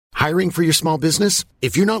Hiring for your small business?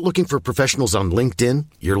 If you're not looking for professionals on LinkedIn,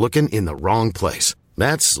 you're looking in the wrong place.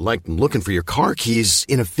 That's like looking for your car keys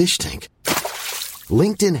in a fish tank.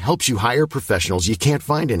 LinkedIn helps you hire professionals you can't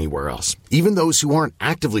find anywhere else, even those who aren't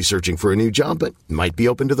actively searching for a new job but might be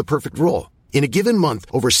open to the perfect role. In a given month,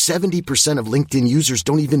 over 70% of LinkedIn users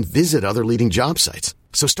don't even visit other leading job sites.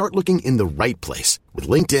 So start looking in the right place.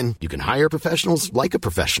 With LinkedIn, you can hire professionals like a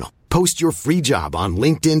professional. Post your free job on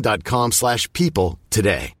linkedin.com/people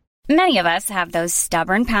today. Many of us have those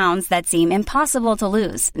stubborn pounds that seem impossible to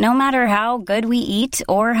lose, no matter how good we eat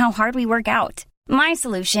or how hard we work out. My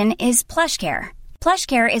solution is PlushCare.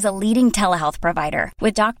 PlushCare is a leading telehealth provider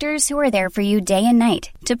with doctors who are there for you day and night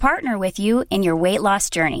to partner with you in your weight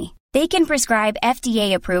loss journey. They can prescribe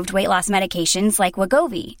FDA-approved weight loss medications like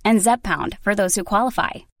Wegovy and Zepbound for those who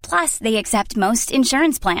qualify. Plus, they accept most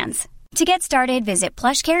insurance plans. To get started, visit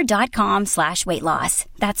plushcare.com/weightloss.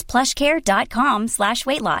 That's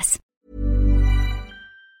plushcare.com/weightloss.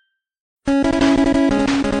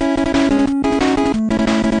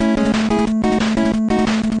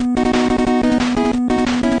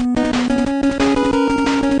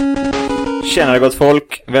 Tjena gott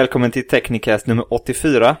folk, välkommen till Technicast nummer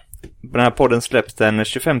 84. Den här podden släpps den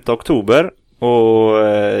 25 oktober och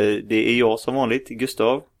det är jag som vanligt,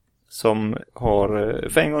 Gustav, som har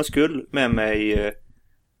för en gångs skull med mig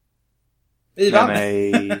Ivan.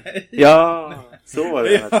 Ja, så var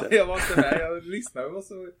det. Jag var inte med, jag lyssnade, jag var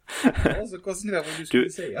så koncentrerad på vad du skulle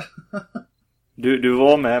säga. Du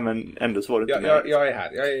var med, men ändå så var du inte med. Jag är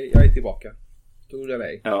här, jag är tillbaka. Tror det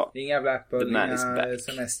dig. Ja. Inga jävla Apple, inga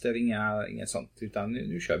semester, inget sånt, utan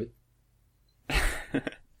nu kör vi.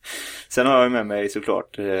 Sen har jag med mig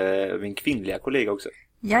såklart min kvinnliga kollega också.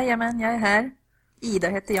 Jajamän, jag är här. Ida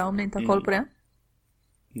heter jag, om ni inte har koll på det.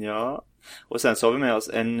 Ja, och sen så har vi med oss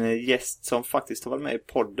en gäst som faktiskt har varit med i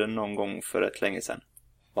podden någon gång för rätt länge sedan.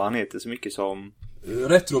 Och han heter så mycket som...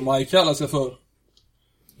 Retro Mike kallas jag för.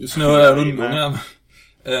 Just nu är jag rundgången.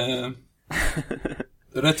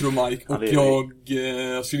 Retro Mike. Och jag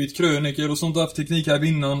har skrivit kröniker och sånt där för Teknik här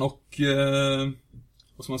innan. Och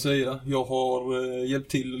vad ska man säga? Jag har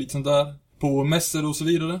hjälpt till lite sånt där på mässor och så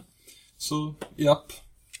vidare. Så, japp.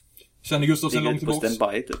 Känner Gustav sen långt tillbaka. På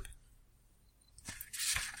standby typ.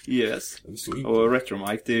 Yes. Och Retro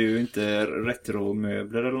Mike, det är ju inte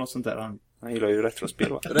retromöbler eller något sånt där. Han gillar ju retrospel,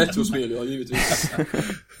 va? Retrospel, ja, givetvis.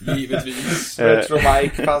 Givetvis. Retro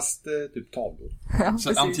Mike fast typ tavlor. Ja,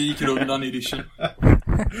 så Antikrundan edition.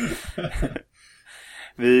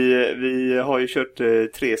 Vi har ju kört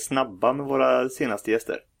 3 snabba med våra senaste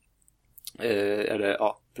gäster.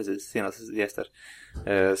 Ja, precis, senaste gäster.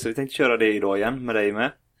 Så vi tänkte köra det idag igen med dig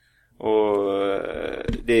med. Och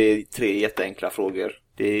det är 3 jätteenkla frågor.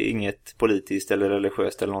 Det är inget politiskt eller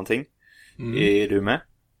religiöst eller någonting. Är du med?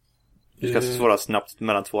 Du ska svara snabbt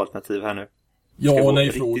mellan 2 alternativ här nu. Ja och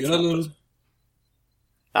nej-frågor eller?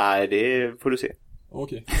 Nej, det får du se.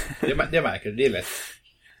 Okej. Det märker du, det är lätt.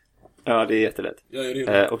 Ja, det är jättelätt. Jag är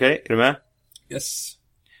redo. Okej, är du med? Yes.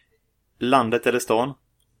 Landet eller stan?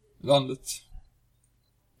 Landet.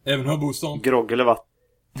 Även Hörbostan. Grogg eller vatten?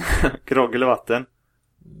 Grogg eller vatten?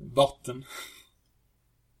 Vatten.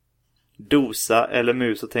 Dosa eller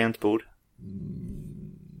mus och tangentbord?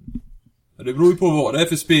 Det beror ju på vad det är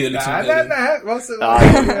för spel liksom. Nej.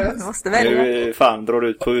 Måste välja. Nu fan drar du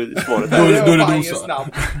ut på svaret. Då är det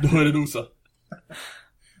dosa. Då är det dosa.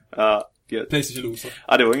 Ja, gud. PlayStation dosa.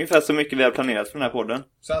 Ja, det var ungefär så mycket vi har planerat för den här podden.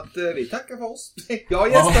 Så att vi tackar för oss. Jag har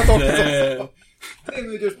gästat också. 3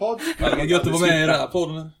 minuters podd. Ja, det var gött att vara med i den här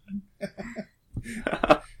podden.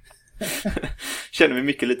 Känner vi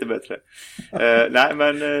mycket lite bättre. Nej,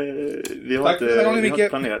 men vi har inte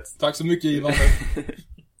planerat. Tack så mycket, Ivan.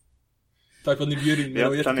 Tack för att ni bjöd in mig. Vi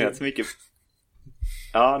har inte planerat så mycket.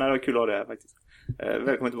 Ja, nej, det var kul att ha det här faktiskt.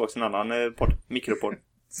 Välkommen tillbaka till en annan podd, mikropodd.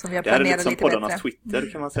 Som vi har det här är planerat lite som lite poddarnas bättre.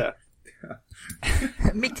 Twitter kan man säga.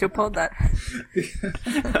 Mikropoddar.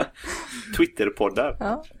 Twitterpoddar.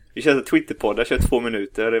 Ja. Vi kör Twitterpoddar, kör 2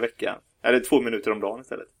 minuter i veckan. Eller 2 minuter om dagen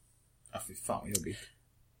istället. Ja, fy fan vad jobbigt.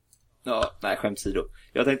 Ja, nej, skämtsidå.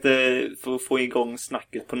 Jag tänkte få igång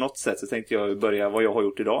snacket på något sätt, så tänkte jag börja vad jag har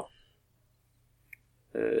gjort idag.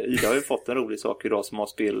 Ida har ju fått en rolig sak idag som har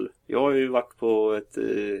spel. Jag har ju varit på ett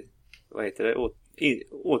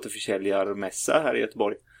återförsäljarmässa här i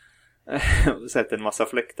Göteborg. Sett en massa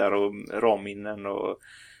fläktar och ramminnen och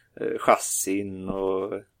chassin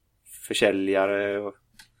och försäljare och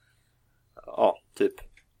ja, typ.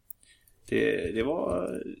 Det var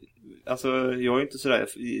alltså, jag är inte sådär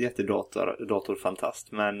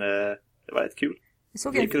jättedatorfantast, men det var rätt kul.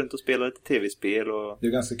 Jag gick runt och spelade lite tv-spel och... Det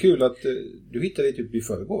är ganska kul att du hittade det typ i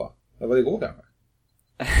förrgår, va? Eller var det igår kanske?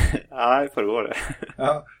 Nej, förrgår det.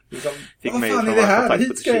 Ja, liksom, Fick vad mig fan från är det våra här?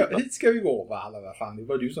 kontaktpunkter Hit ska vi gå. Vad fan, det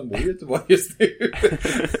var du som bor i Göteborg just nu.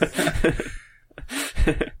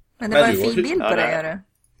 Men det var en du fin var- bild på Ja, dig, det- hörru.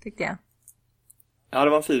 Tyckte jag. Ja, det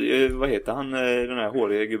var en fin... Vad heter han, den här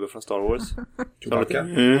håriga gubben från Star Wars? Chewbacca.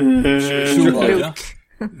 Chewbacca.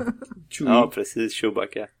 Ja, precis,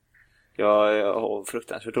 Chewbacca. Jag har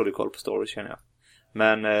fruktansvärt dålig koll på Star Wars, känner jag.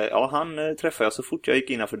 Men ja, han träffade jag så fort jag gick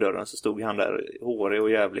innanför dörren, så stod han där hårig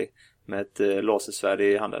och jävlig med ett lasersvärd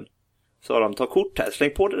i handen. Så de, ta kort här,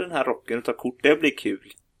 släng på dig den här rocken och ta kort, det blir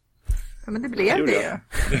kul. Ja, men det blev gjorde det jag. ju.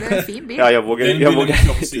 Det blev en fin bild. Ja, jag vågar Den bilden inte vill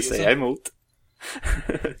jag se, säga så. emot.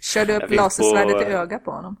 Körde Jag upp fick lasersvärdet på- i ögat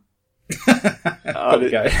på honom. Ja,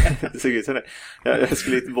 Okej. det såg ut som det. Jag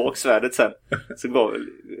skulle ge tillbaka svärdet sen. Så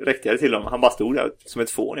räckte jag det till honom. Han bara stod där som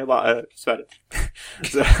ett fån. Jag bara, svärdet.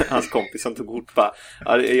 Så hans kompis som tog kort bara,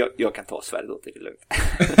 ja, jag kan ta svärdet åt dig, det är lugnt.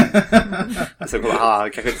 Så kom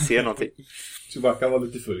han kanske inte ser någonting. Chewbacca var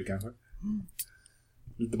lite full kanske.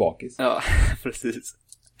 Lite bakis. Ja, precis.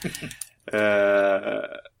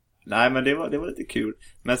 Nej, men det var lite kul.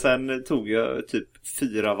 Men sen tog jag typ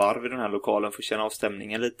 4 varv i den här lokalen för att känna av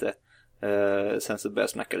stämningen lite. Sen så började jag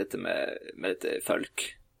snacka lite med lite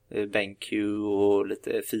folk. BenQ och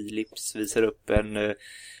lite Philips visar upp en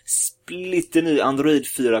splitterny Android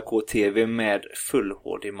 4K-TV med full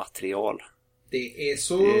HD-material. Det är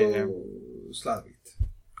så slarvigt.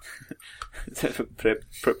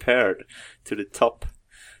 Prepared to the top.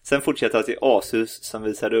 Sen fortsätter jag till Asus som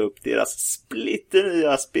visade upp deras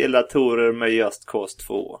splitternya speldatorer med Just Cause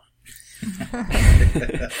 2.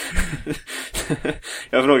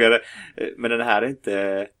 Jag frågade, men den här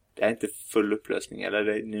det är inte full upplösning,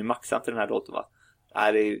 eller ni maxar inte den här datorn, va?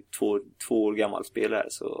 Nej, det är 2 år gammalt spel här,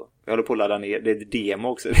 så jag håller på att ladda ner. Det är ett demo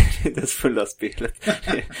också, det är inte ens fulla spelet.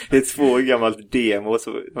 Det är 2 år gammalt demo,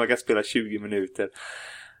 så man kan spela 20 minuter.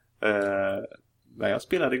 Men jag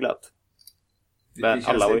spelade glatt. Men Det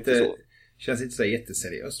alla var inte så. Känns inte så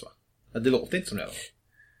jätteseriöst, va? Det låter inte som det, va?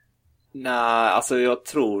 Nej, alltså jag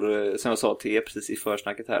tror, som jag sa till er precis i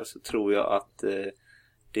försnacket här, så tror jag att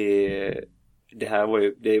det här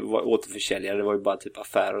var återförsäljare, det var ju bara typ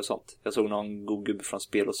affärer och sånt. Jag såg någon god gubbe från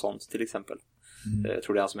Spel och sånt till exempel. Jag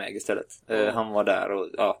tror det är han som äger stället. Han var där och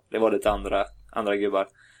ja, det var lite andra gubbar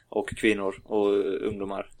och kvinnor och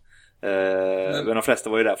ungdomar. Men de flesta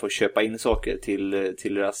var ju där för att köpa in saker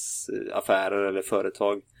till deras affärer eller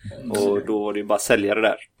företag. Och då var det ju bara säljare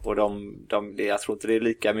där. Och jag tror inte det är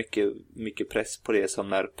lika mycket press på det som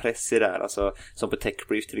när press är där. Alltså, som på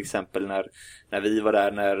TechBrief till exempel, när vi var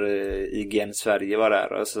där, när IGN Sverige var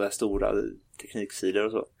där, alltså där stora tekniksidor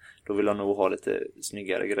och så. Då vill de nog ha lite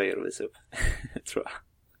snyggare grejer att visa upp. Tror jag.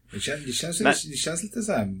 Det känns lite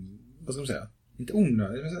så här, vad ska man säga? Inte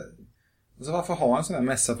onödigt, men så här, alltså varför ha en sån här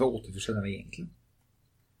mässa för återförsäljare egentligen?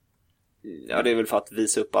 Ja, det är väl för att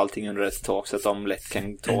visa upp allting under ett tak så att de lätt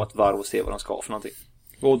kan ta ett varv och se vad de ska ha för någonting.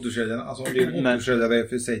 För återförsäljare, alltså om det är en återförsäljare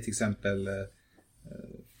för sig till exempel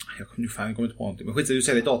jag kommer inte på någonting, men skitsa, du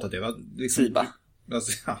säljer datadelar liksom, Siba.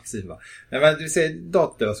 Ja, Siba. Nej, men du säger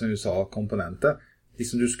datadelar som du sa, komponenter.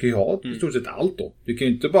 Liksom, du ska ju ha i stort sett allt då. Du kan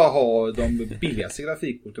ju inte bara ha de billigaste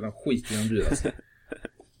grafikkorten och skit i de dyraste.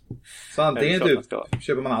 Så antingen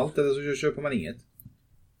köper man allt eller så köper man inget.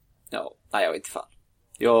 Ja, nej, jag vet inte fan.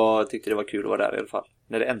 Jag tyckte det var kul att vara där i alla fall.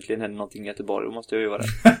 När det äntligen hände någonting i Göteborg, då måste jag ju vara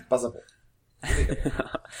där. Passa på.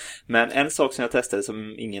 Men en sak som jag testade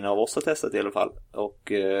som ingen av oss har testat i alla fall,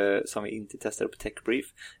 och som vi inte testade på TechBrief,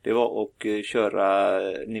 det var att köra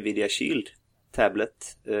Nvidia Shield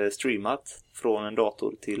tablet streamat från en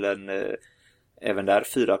dator till en även där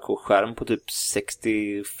 4K-skärm på typ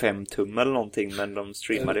 65 tum eller någonting, men de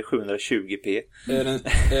streamade 720p.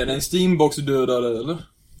 Är det en Steambox-dödare, eller?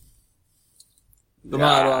 De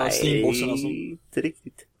här Steamboxarna som... inte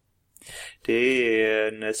riktigt. Det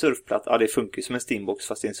är en surfplatta. Ja, det funkar ju som en Steambox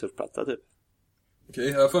fast det är en surfplatta typ. Okej,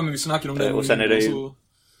 jag får mig vi snackar om det. Och sen är det ju...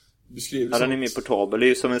 Beskriv Ja, den är mer portabel. Det är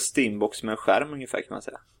ju som en Steambox med en skärm ungefär, kan man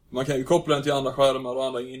säga. Man kan ju koppla den till andra skärmar och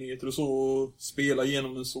andra enheter och så, och spela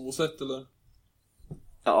igenom den så sätt, eller?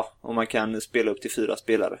 Ja, och man kan spela upp till 4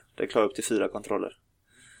 spelare. Det klarar upp till 4 kontroller.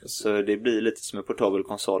 Så det blir lite som en portabel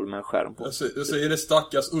konsol med en skärm på. Jag säger det,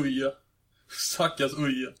 stackars Uja. Stackars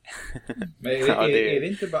Uja. Men är det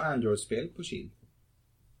inte bara Android-spel på Shield?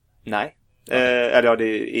 Nej. Eller ja,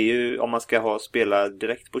 det är ju, om man ska spela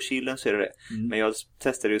direkt på Shielden så är det. Men jag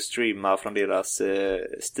testade ju streama från deras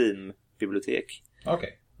Steam-bibliotek.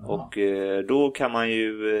 Okej. Och då kan man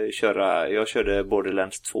ju köra, jag körde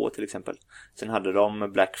Borderlands 2 till exempel. Sen hade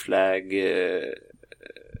de Black Flag,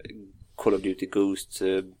 Call of Duty Ghost,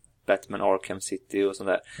 Batman Arkham City och sånt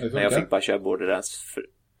där. Men jag fick bara köra Borderlands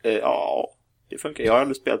ja, det funkar. Jag har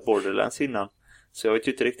aldrig spelat Borderlands innan. Så jag vet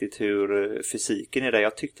ju inte riktigt hur fysiken är där.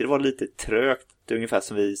 Jag tyckte det var lite trögt. Ungefär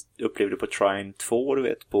som vi upplevde på Trine 2, du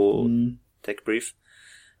vet, på TechBrief.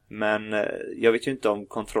 Men jag vet ju inte om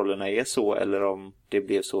kontrollerna är så eller om det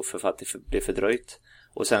blev så för att det blev fördröjt.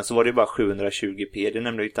 Och sen så var det bara 720p. Det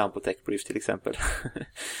nämnde ju inte han på TechBrief till exempel.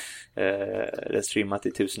 Den streamat i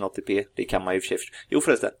 1080p. Det kan man ju för sig. Jo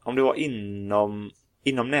förresten, om det var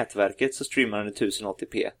inom nätverket så streamade den i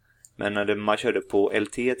 1080p. Men när man körde på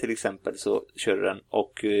LTE till exempel så körde den.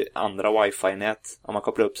 Och andra wifi-nät, om man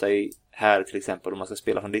kopplar upp sig här till exempel, om man ska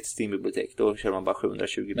spela från ditt Steam-bibliotek, då kör man bara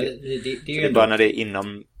 720p. Men det är bara när det är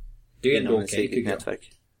inom ett eget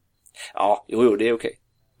nätverk. Ja, jo, det är okej.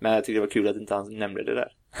 Men jag tycker det var kul att inte han nämnde det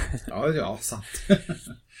där. Ja, sant.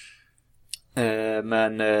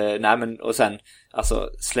 Men och sen alltså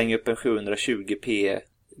släng upp en 720p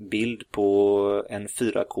bild på en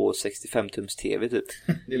 4K 65-tums TV typ.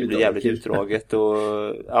 Det blir jävligt utdraget och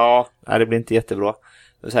det blir inte jättebra.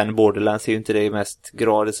 Och sen Borderlands är ju inte det mest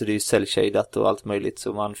grader, så det är ju cell-shadat och allt möjligt,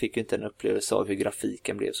 så man fick ju inte en upplevelse av hur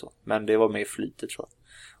grafiken blev så. Men det var med flytet, tror jag.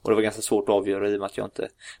 Och det var ganska svårt att avgöra i och med att jag inte...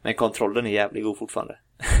 Men kontrollen är jävligt god fortfarande.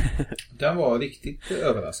 Den var riktigt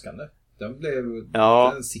överraskande.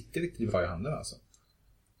 Den sitter riktigt bra i handen alltså.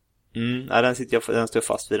 Den står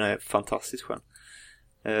fast vid, den är fantastiskt skön.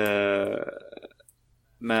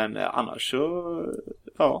 Men annars så...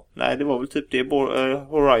 det var väl typ det.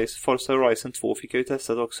 Forza Horizon 2 fick jag ju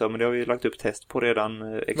testat också, men det har vi lagt upp test på redan.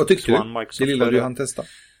 Vad tyckte du? Microsoft, det lilla du hann testa?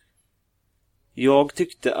 Jag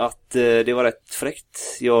tyckte att det var rätt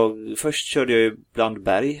fräckt. Först körde jag ju bland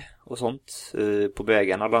berg och sånt på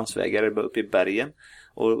vägarna, landsvägar uppe i bergen.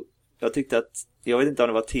 Och jag tyckte att, jag vet inte om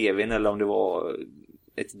det var tvn eller om det var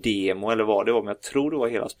ett demo eller vad det var, men jag tror det var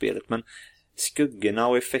hela spelet. Men skuggorna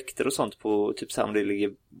och effekter och sånt på typ så här, om det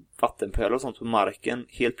ligger vattenpölar och sånt på marken,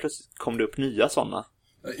 helt plötsligt kom det upp nya sådana.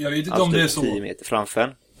 Jag vet inte om det är så 10 meter framför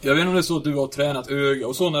en. Jag vet inte om det är så att du har tränat öga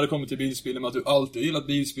och så när det kommer till bilspel, med att du alltid har gillat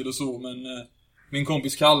bilspel och så, men min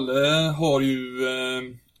kompis Kalle har ju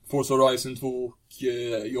Forza Horizon 2 och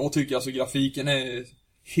jag tycker alltså grafiken är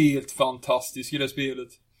helt fantastisk i det spelet.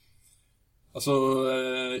 Alltså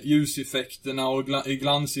ljuseffekterna och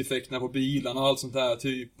glanseffekterna på bilarna och allt sånt där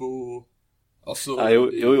typ, och alltså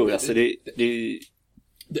alltså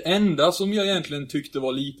det enda som jag egentligen tyckte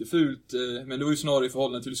var lite fult, men det var ju snarare i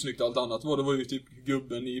förhållande till hur snyggt allt annat var, det var ju typ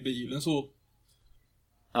gubben i bilen så.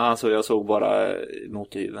 Alltså jag såg bara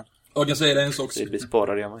motorhuven. Jag kan säga det en sak. Det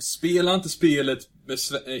sparade jag mig. Spela inte spelet med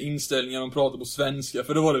inställningar och prata på svenska,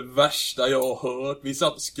 för det var det värsta jag har hört. Vi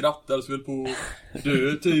satt och skrattade så väl på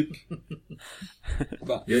du typ.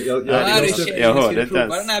 Jag hörde inte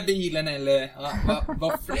ens. Den här bilen eller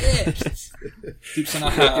vad fräckt. Typ såna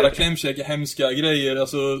här klämkäcka hemska grejer,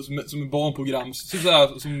 alltså som barnprogram, så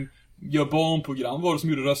här, som gör barnprogram var det som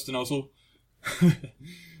gjorde rösterna och så.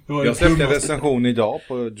 Jag släppte en recension idag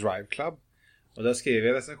på Drive Club. Och där skrev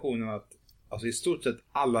jag recensionen att alltså i stort sett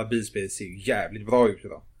alla bilspel ser jävligt bra ut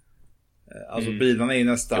idag. Alltså bilarna är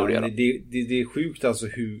nästan... Det är sjukt alltså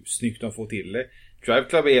hur snyggt de får till det. Drive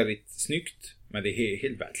Club är jävligt snyggt, men det är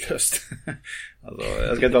helt värdelöst. Alltså,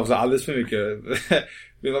 jag ska inte ha så alldeles för mycket.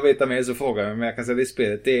 Vill man veta mer så frågar jag, men jag kan säga att det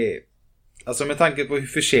spelet det är... Alltså med tanke på hur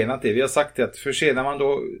försenat det är. Vi har sagt att försenar man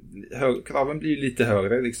då... kraven blir lite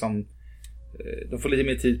högre liksom. De får lite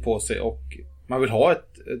mer tid på sig och man vill ha ett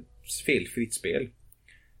felfritt spel.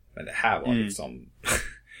 Men det här var liksom...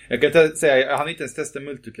 Jag kan säga, jag hann inte ens testa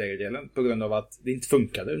multiplayer-delen på grund av att det inte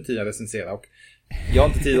funkade under tiden jag recenserade. Och jag har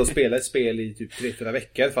inte tid att spela ett spel i typ 3-4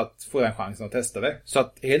 veckor för att få den chansen att testa det. Så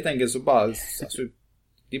att helt enkelt så bara... Alltså,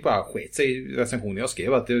 det bara sket sig i recensionen jag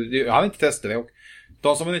skrev. Att jag hann inte testa det. Och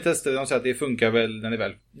de som inte testade, de säger att det funkar väl när det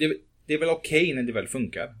väl... Det är väl okej när det väl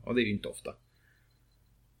funkar. Och det är ju inte ofta.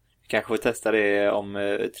 Kanske får testa det om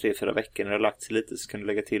 3-4 veckor när det har lagt sig lite, så kan du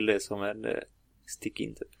lägga till det som en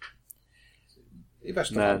stick-in typ. I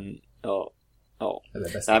värsta fall. Ja.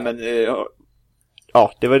 Eller bästa. Nej, men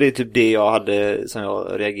det var det typ det jag hade som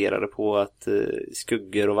jag reagerade på, att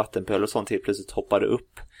skuggor och vattenpöl och sånt helt plötsligt hoppade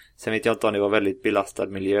upp. Sen vet jag inte om det var väldigt belastad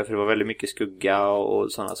miljö, för det var väldigt mycket skugga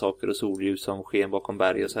och sådana saker och solljus som sken bakom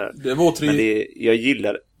berg och så här. Det var jag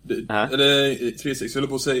gillar eller 360 höll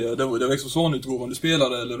på att säga. Det var Xbox One-utgåvan du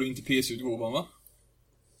spelade, eller inte PC-utgåvan, va?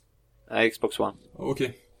 Nej, Xbox One.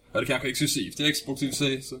 Okej. Det är kanske exklusivt till Xbox i och för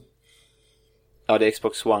sig, så. Ja, det är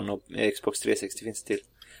Xbox One och Xbox 360 finns det till.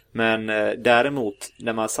 Men däremot,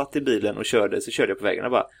 när man satt i bilen och körde, så körde jag på vägen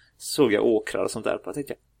och bara såg jag åkrar och sånt där. Jag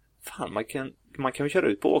tänkte, fan, man kan ju köra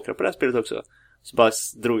ut på åkrar på det här spelet också. Så bara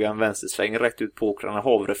drog jag en vänstersväng rätt ut på åkrarna,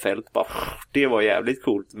 havrefält. Bara, det var jävligt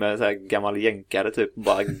coolt med så här gammal jänkare typ.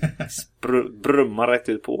 Bara brumma rätt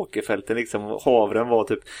ut på åkerfälten liksom. Havren var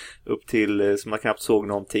typ upp till så man knappt såg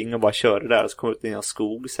någonting och bara körde där och så kom ut i en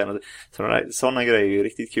skog sen. Sådana grejer är ju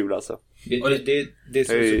riktigt kul alltså. Det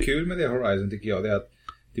som är så kul med det Horizon tycker jag, det är att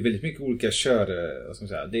det är väldigt mycket olika vad ska man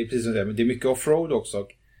säga. Det är precis som det, men det är mycket offroad också.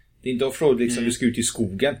 Och det är inte offroad liksom du ska ut i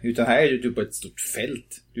skogen, utan här är du typ på ett stort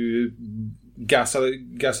fält. Du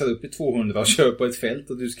gassar upp i 200 och kör på ett fält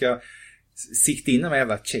och du ska sikta in de här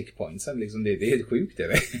jävla checkpointsen liksom. Det är helt sjukt det.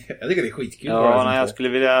 Jag tycker det är skitkul. Ja, nej, jag skulle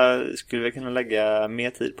vilja kunna lägga mer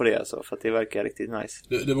tid på det alltså, för att det verkar riktigt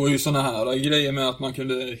nice. Det var ju såna här grejer med att man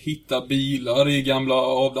kunde hitta bilar i gamla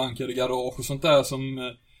avdankade garage och sånt där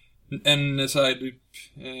som en så här typ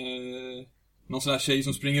någon sån här tjej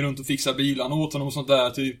som springer runt och fixar bilarna åt honom och sånt där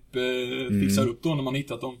typ fixar upp då när man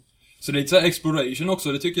hittat dem. Så det är lite så här exploration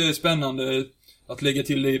också. Det tycker jag är spännande att lägga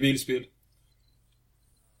till det i bilspel.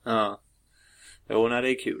 Ja. Jo, nej, det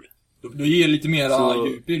är kul. Då ger det lite mera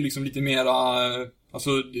djup, liksom lite mera alltså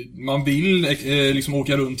man vill liksom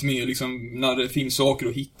åka runt med liksom när det finns saker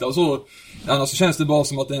att hitta och så. Annars så känns det bara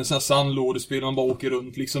som att det är en sån här sandlådespel man bara åker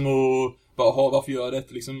runt liksom och bara varför gör jag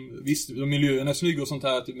det liksom. Visst, miljön är snygg och sånt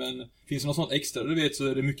här typ, men finns det något sånt extra du vet så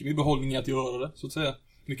är det mycket mer behållning att göra det så att säga.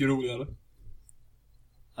 Mycket roligare.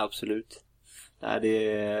 Absolut.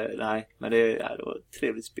 Men det var ett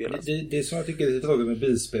trevligt spel alltså. Det som jag tycker är lite tråkigt med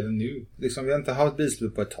bilspelen nu. Liksom, vi har inte haft bilspel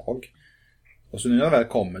på ett tag. Och så nu när de väl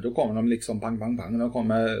kommer, då kommer de liksom bang, bang, bang. De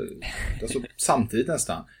kommer alltså, samtidigt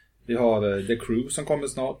nästan. Vi har The Crew som kommer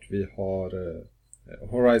snart. Vi har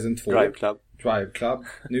Horizon 2. Drive Club.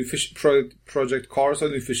 Nu Project Cars har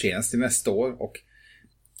nu försenats till nästa år. Och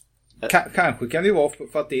kanske kan det vara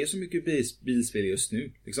för att det är så mycket bilspel just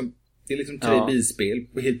nu. Liksom, det är liksom 3 bilspel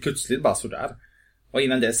och helt plötsligt bara sådär. Och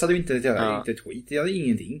innan dess hade vi inte ett skit. Det hade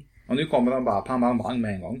ingenting. Och nu kommer de bara pang, pang, pang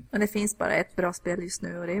med en gång. Men det finns bara ett bra spel just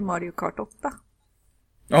nu och det är Mario Kart 8.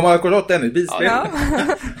 Ja, Mario Kart 8 är ett bilspel. Ja.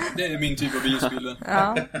 Det är min typ av bilspel.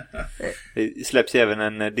 Ja. Det släpps ju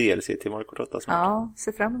även en DLC till Mario Kart 8 snart. Ja,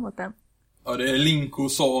 ser fram emot den. Ja, det är Link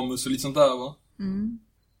och Samus och lite sånt där va? Mm.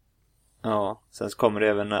 Ja, sen så kommer det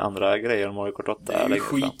även andra grejer om Mario Kart 8. Det är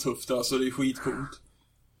skittufft alltså, det är skitcoolt.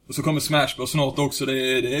 Och så kommer Smash Bros snart också. Det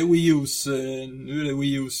är Wii U's, nu är det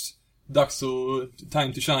Wii U's dags och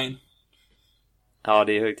time to shine. Ja,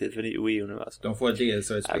 det är högtid för Wii U nu alltså. De får ett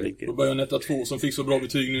DLC och ett spel. Och Bayonetta 2 som fick så bra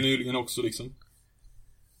betyg nu nyligen också liksom.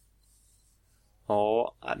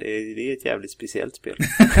 Ja, det är ett jävligt speciellt spel.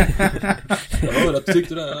 Jag hörde att du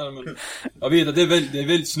tyckte det här, men jag vet att det är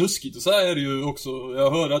väldigt snuskigt och så här är det ju också.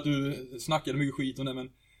 Jag hörde att du snackade mycket skit om det, men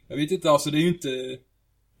jag vet inte, alltså det är ju inte.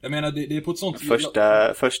 Jag menar, det är på ett sånt...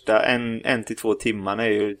 Första 1-2 timmarna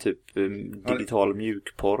är ju typ digital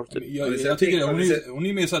mjukporr. Typ. Jag tycker det. Hon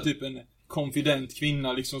är mer så här typ en konfident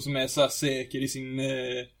kvinna liksom, som är så här säker i sin...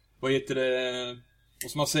 vad heter det?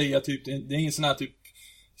 Och som man säger, typ, det är ingen sån här typ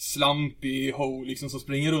slampig ho liksom, som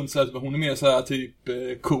springer runt så här. Typ, hon är mer så här typ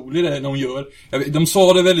cool i det när hon gör. De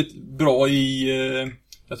sa det väldigt bra i...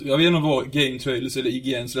 jag vet inte om det var Game Trailers eller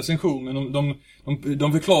IGNs recension, men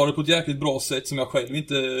de förklarar på ett jäkligt bra sätt som jag själv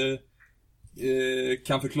inte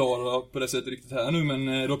kan förklara på det sättet riktigt här nu, men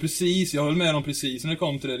det var precis, jag höll med dem precis när det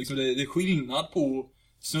kom till det, liksom, det är skillnad på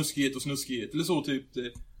snuskighet och snuskighet eller så typ,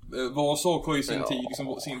 vad sak har ju sin tid,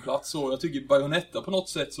 liksom, sin plats, så jag tycker Bayonetta på något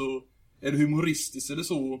sätt så är det humoristiskt eller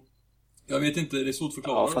så, jag vet inte, det är svårt att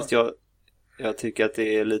förklara. Ja, fast jag tycker att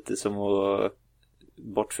det är lite som att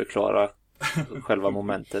bortförklara själva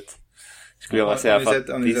momentet. Skulle jag vilja säga,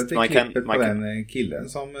 för att visst, man kan på den killen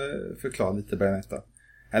som förklarar lite Bayonetta.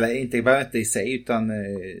 Eller inte Bayonetta i sig, utan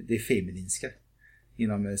det femininiska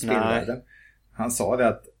inom spelvärlden. Han sa det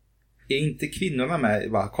att är inte kvinnorna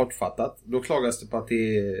med, bara kortfattat, då klagas det på att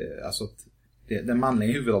det är alltså den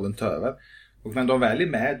manliga huvudrollen tar över. Och men de väl är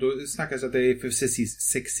med, då snackas att det är för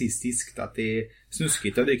sexistiskt, att det är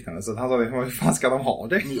snuskigt och liknande. Så att han sa, hur fan ska de ha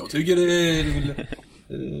det? Jag tycker det är...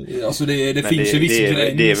 Alltså det finns ju viss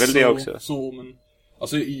gräns. Det är väl det också. Så, men,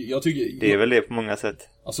 alltså, jag tycker, det är väl det på många sätt.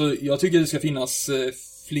 Alltså jag tycker det ska finnas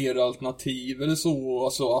fler alternativ eller så.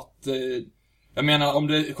 Alltså att jag menar, om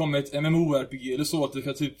det kommer ett MMORPG eller så, att det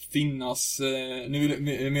ska typ finnas nu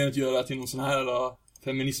vill jag inte göra det till någon sån här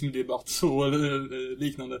feminismdebatt så eller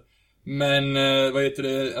liknande. Men vad heter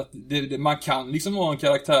det, att man kan liksom ha en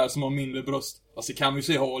karaktär som har mindre bröst. Alltså det kan vi ju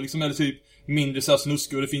se ha liksom, eller typ mindre så här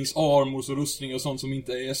snuskiga, och det finns armors och rustningar och sånt som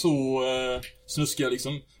inte är så snuskiga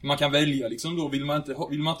liksom. Man kan välja liksom då, vill man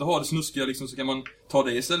inte ha det snuskiga liksom, så kan man ta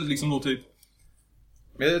det istället liksom då typ.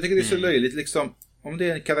 Men jag tycker det är så löjligt liksom, om det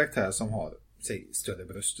är en karaktär som har säg, större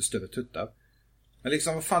bröst och större tuttar. Men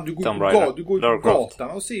liksom, vad fan, du går på gatan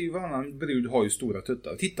och ser ju varannan brud har ju stora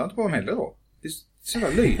tuttar. Titta inte på dem heller då. Det är så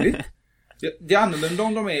jävla löjligt. Det är annorlunda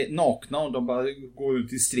om de är nakna och de bara går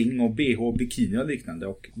ut i string och BH och bikini och liknande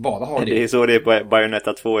och bara har det. Det är så det är på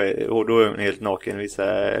Bayonetta 2 och då är hon helt naken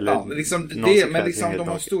vissa eller ja, liksom det, men liksom de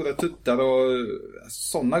har stora tuttar och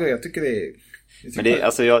sådana grejer. Jag tycker det är... Men det är,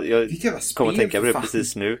 alltså jag kommer att tänka på det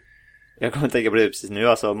precis nu. Jag kommer att tänka på det precis nu.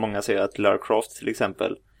 Alltså många säger att Lara Croft till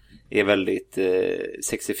exempel är väldigt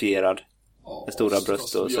sexifierad. Med stora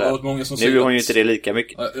bröst och så. Nu är hon ju inte det lika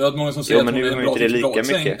mycket. Jag har många som säger att hon är inte det lika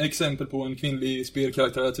mycket. Exempel på en kvinnlig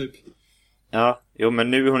spelkaraktär typ. Ja, jo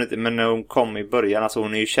men nu är hon inte, men när hon kom i början, alltså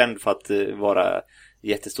hon är ju känd för att vara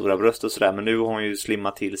jättestora bröst och sådär, men nu har hon ju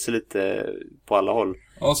slimmat till sig lite på alla håll.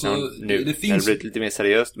 Alltså, nu det finns... när det blivit lite mer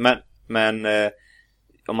seriöst. Men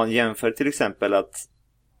om man jämför till exempel att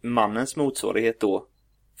mannens motsvarighet då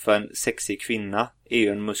för en sexig kvinna är ju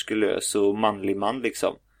en muskulös och manlig man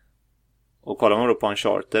liksom. Och kollar man då på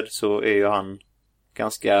Uncharted så är ju han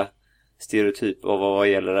ganska stereotyp av vad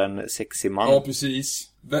gäller en sexig man. Ja,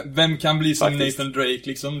 precis. Vem kan bli som faktiskt Nathan Drake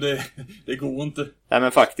liksom? Det går inte. Nej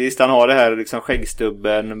men faktiskt, han har det här liksom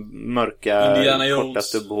skäggstubben, mörka, korta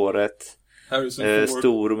stubbhåret.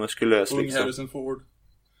 Stor och muskulös liksom. Harrison Ford.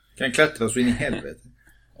 Kan klättra så in i helvete.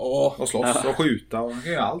 Och slåss och skjuta och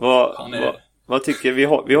göra allt. Vad tycker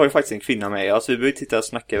vi har ju faktiskt en kvinna med. Alltså vi behöver titta och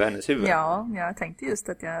snacka över hennes huvud. Ja, jag tänkte just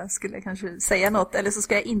att jag skulle kanske säga något. Eller så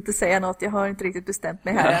ska jag inte säga något. Jag har inte riktigt bestämt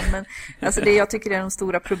mig här än. Men alltså det jag tycker är de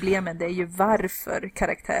stora problemen, det är ju varför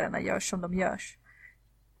karaktärerna görs som de görs.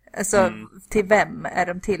 Alltså till vem är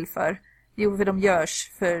de till för? Jo, för de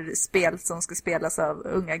görs för spel som ska spelas av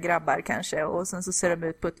unga grabbar kanske. Och sen så ser de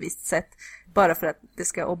ut på ett visst sätt. Bara för att det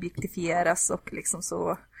ska objektifieras och liksom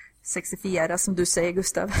så sexifieras som du säger,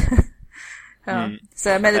 Gustav. Ja. Så,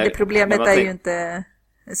 men det problemet är ju inte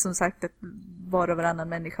som sagt att var och varannan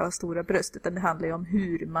människa har stora bröst, utan det handlar ju om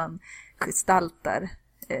hur man gestaltar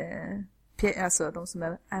alltså de som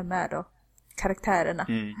är med då, karaktärerna.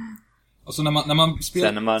 Alltså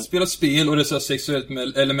när man spelar spel och det är så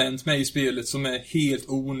sexuellt element med i spelet som är helt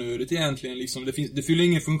onödigt egentligen liksom. Det fyller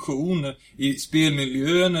ingen funktion i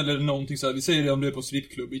spelmiljön eller någonting så här. Vi säger det om du är på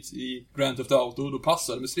strippklubb i Grand Theft Auto, då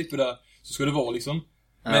passar det med stripper där, så ska det vara liksom.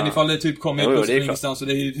 Men ifall det typ kommer plötsligt ingenstans och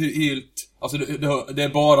det är helt... Alltså det är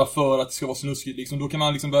bara för att det ska vara snuskigt liksom. Då kan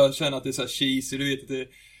man liksom börja känna att det är så här cheesy, du vet, att det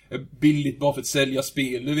är billigt bara för att sälja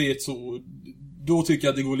spel, du vet så. Då tycker jag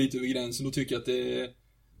att det går lite över gränsen. Då tycker jag att det är...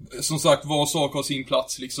 Som sagt, var sak har sin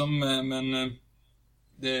plats liksom. Men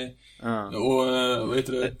det... Och vad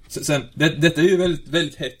heter det? Sen, detta är ju väldigt,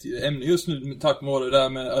 väldigt hett ämne just nu, tack vare det där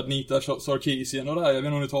med Anita Sarkeesian och det här. Jag vet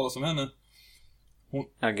inte om ni talar om henne.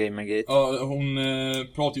 Hon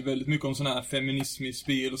pratar ju väldigt mycket om sån här feminism i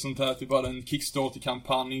spel och sånt här. Typ bara en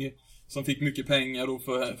Kickstarter-kampanj som fick mycket pengar då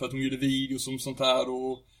för att hon gjorde videos om sånt här.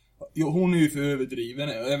 Och hon är ju för överdriven.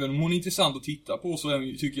 Även om hon är intressant att titta på så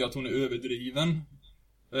tycker jag att hon är överdriven.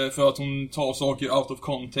 För att hon tar saker out of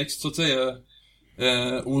context så att säga.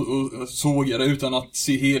 Och sågar det utan att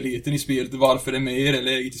se helheten i spelet. Varför det är med i det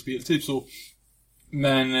läget i spelet typ så.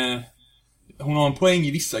 Men... hon har en poäng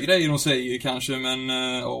i vissa grejer hon säger kanske, men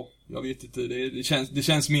ja, jag vet inte. Det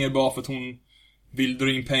känns mer bara för att hon vill dra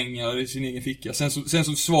in pengar i sin egen ficka. Sen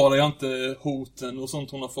så svarar jag inte hoten och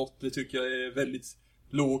sånt hon har fått. Det tycker jag är väldigt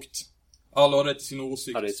lågt. Alla har rätt till sin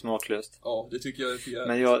åsikt. Ja, det är smaklöst. Ja, det tycker jag är för jävligt.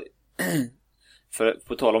 Men jag... För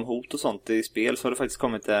på tal om hot och sånt i spel så har det faktiskt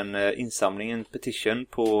kommit en insamling, en petition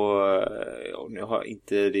på... nu har jag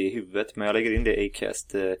inte det i huvudet, men jag lägger in det i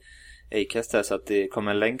Acast där så att det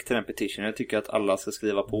kommer en länk till den petitionen. Jag tycker att alla ska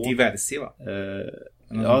skriva på. Diversi va?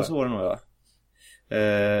 Ja, så var det nog ja.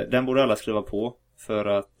 Den borde alla skriva på för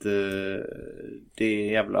att det är en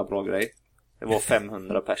jävla bra grej. Det var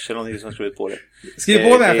 500 pers eller någonting som skrev på det. Skriv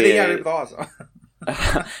på den, för det är jävligt bra alltså.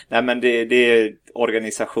 Nej men det är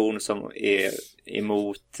organisation som är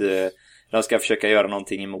emot... de ska försöka göra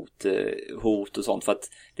någonting emot hot och sånt. För att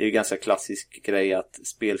det är ju ganska klassisk grej att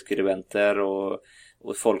spelskribenter och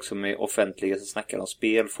folk som är offentliga som snackar om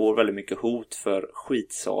spel får väldigt mycket hot för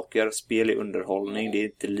skitsaker. Spel är underhållning, det är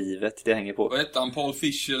inte livet det hänger på. Vad hette han? Paul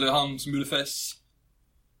Fischer eller han som gjorde Fess?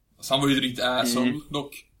 Alltså, han var ju ett riktigt asshole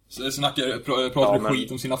dock. Så pratade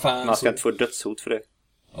skit om sina fans. Man ska inte få dödshot för det.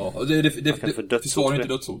 Ja, det försvarar inte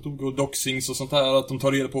dödshot. De går doxings och sånt där, att de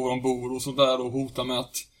tar reda på var de bor och sånt där och hotar med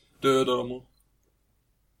att döda dem. Och...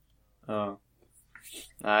 Ja.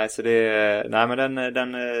 Nej, så det... Nej, men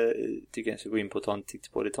den tycker jag ska gå in på och ta en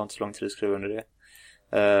titt på. Det tar inte så lång tid att skriva under det.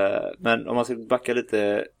 Men om man ska backa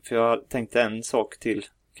lite... För jag tänkte en sak till.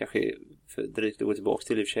 Kanske för drygt att gå tillbaka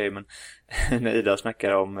till i och för sig. Men när Ida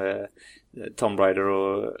snackar om Tomb Raider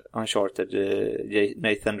och Uncharted,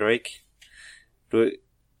 Nathan Drake. Då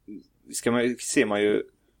ser man ju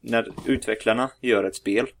när utvecklarna gör ett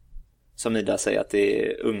spel, som Ida säger att det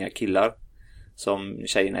är unga killar som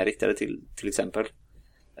tjejerna är riktade till exempel.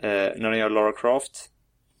 När de gör Lara Croft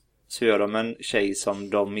så gör de en tjej som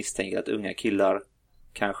de misstänker att unga killar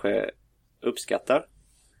kanske uppskattar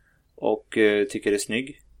och tycker är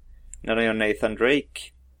snygg. När de gör Nathan Drake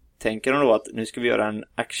tänker de då att nu ska vi göra en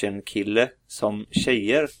actionkille som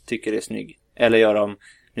tjejer tycker är snygg. Eller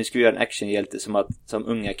nu ska vi göra en actionhjälte som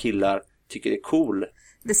unga killar tycker är cool.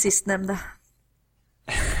 Det sistnämnda.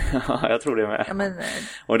 Ja, jag tror det med. Ja, men...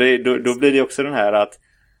 Och då blir det också den här att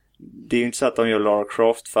det är ju inte så att de gör Lara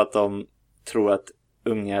Croft för att de tror att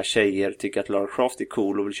unga tjejer tycker att Lara Croft är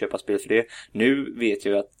cool och vill köpa spel för det. Nu vet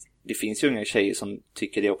jag ju att det finns ju unga tjejer som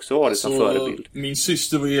tycker det också har det som förebild. Min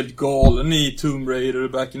syster var helt galen i Tomb Raider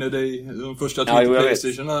back in the day. De första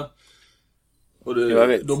PlayStation där. Och jag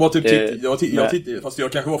vet. Då bara typ jag tittade, fast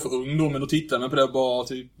jag kanske var för ung då, men då tittade man på det bara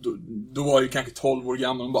typ, då var jag ju kanske 12 år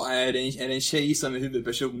gammal och bara, är det en tjej som är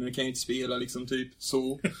huvudpersonen, kan ju inte spela liksom typ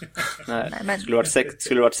så. Nej, men... skulle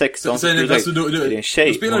det varit 16 så är det en tjej.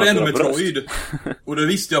 Då spelade jag ändå Metroid. Och då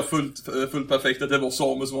visste jag fullt perfekt att det var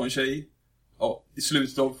Samus var en tjej. Ja, i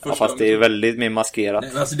slutet av första. Ja, fast det är väldigt mer maskerat.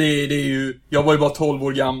 Nej, alltså det är ju, jag var ju bara 12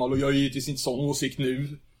 år gammal och jag är ju givetvis inte sån åsikt nu.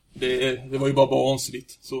 Det var ju bara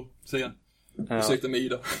barnsligt, så säger jag. Ja. Ursäkta mig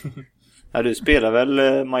Ida. Ja, du spelar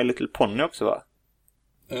väl My Little Pony också, va?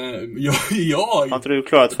 Ja. Har inte du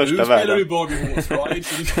klarat första världen? Du spelar ju Barbie Horse Ride,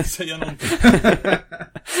 så du kan säga någonting.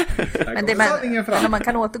 Men om man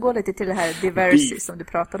kan återgå lite till det här diversity som du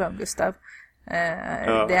pratade om, Gustav.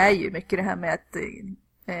 Det är ju mycket det här med att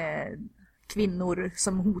kvinnor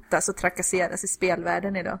som hotas och trakasseras i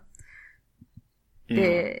spelvärlden idag.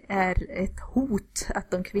 Det är ett hot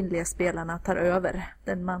att de kvinnliga spelarna tar över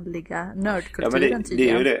den manliga nördkulturen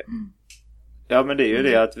tidigare. Det är ju det. Ja, men det är ju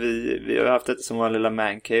det att vi har haft det som vår lilla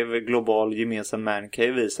mancave, global gemensam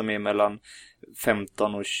mancave, vi som är mellan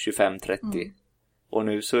 15 och 25-30. Och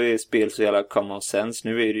nu så är spel så jävla common sense.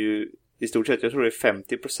 Nu är det ju i stort sett, jag tror det är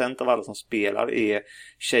 50% av alla som spelar är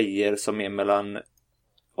tjejer som är mellan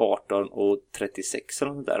 18 och 36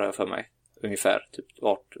 eller något där, har jag för mig. Ungefär, typ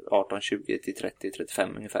 18, 20 till 30,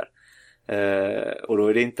 35 ungefär. Och då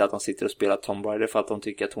är det inte att de sitter och spelar Tomb Raider för att de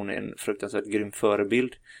tycker att hon är en fruktansvärt grym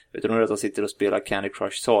förebild. Utan det är att de sitter och spelar Candy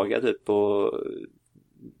Crush Saga typ och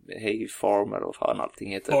Hey Farmer och fan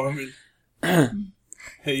allting heter. Farmville.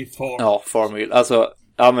 Hey Farm. Ja, Farmville. Alltså,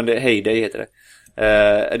 ja men Hey Day heter det.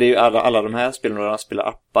 Det är ju alla de här spelen där de spelar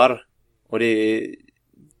appar. Och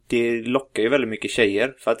det lockar ju väldigt mycket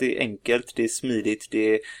tjejer för att det är enkelt, det är smidigt,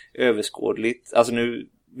 det är överskådligt. Alltså nu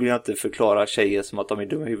vill jag inte förklara tjejer som att de är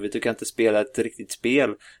dumma i huvudet. Du kan inte spela ett riktigt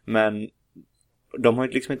spel, men de har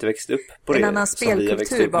ju liksom inte växt upp på en det annan som vi har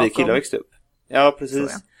växt upp. Bakom. Vi killar har växt upp. Ja,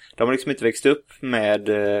 precis. De har liksom inte växt upp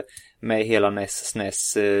med hela NES,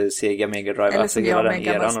 SNES, Sega Mega Drive, eller som hela jag med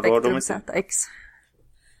gammal Spectrum ZX.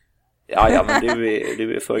 Ja, men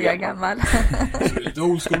du är för jag är gammal. Lite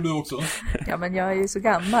old school du också. Ja, men jag är ju så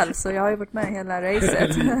gammal så jag har ju varit med hela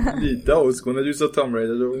racet. Lite old school när du sa Tomb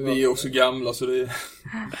Raider. Då... Vi är också gamla så det...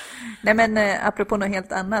 Nej, men apropå något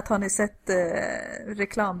helt annat. Har ni sett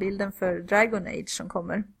reklambilden för Dragon Age som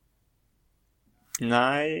kommer?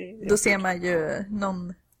 Nej. Då ser man ju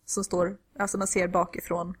någon som står, alltså man ser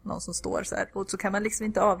bakifrån någon som står så här. Och så kan man liksom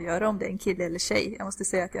inte avgöra om det är en kille eller tjej. Jag måste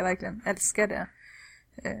säga att jag verkligen älskar det.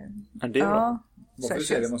 Ja, det är bra. Varför du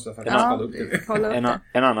säger det måste jag faktiskt kolla upp det.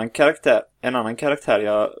 En annan karaktär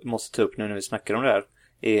jag måste ta upp nu när vi snackar om det här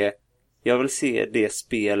är, jag vill se det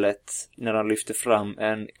spelet när de lyfter fram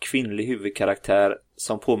en kvinnlig huvudkaraktär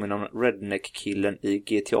som påminner om Redneck-killen i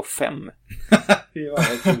GTA 5.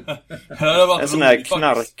 En sån här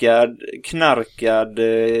knarkad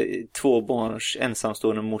tvåbarns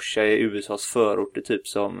ensamstående morsa i USAs förorter typ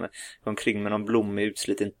som går omkring med någon blommig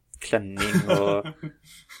utsliten klänning och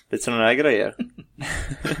lite sådana här grejer.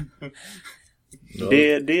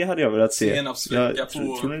 Det hade jag velat se.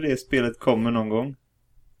 Tror ni det spelet kommer någon gång?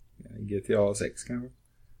 GTA 6 kanske?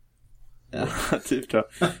 Ja, typ då.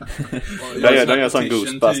 De gör sån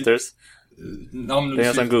Ghostbusters. De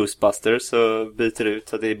gör sån Ghostbusters och byter ut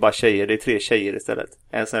så att det är bara tjejer. Det är 3 tjejer istället.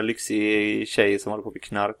 En sån här lyxig tjej som håller på med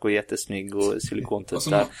knark och är jättesnygg och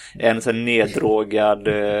silikontuttar. En sån här neddrogad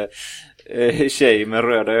tjej med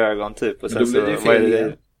röda ögon typ. Och sen så, vad är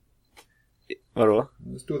det? Vadå?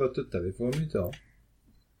 Stora tuttar vi får de inte ha.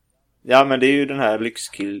 Ja, men det är ju den här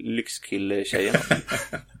lyxkill-tjejen.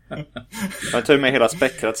 Man tar ju med hela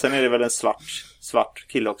spektrat. Sen är det väl en svart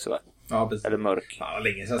kille också, va? Ja, precis. Eller mörk. Ja,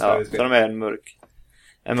 länge sedan så de är en mörk.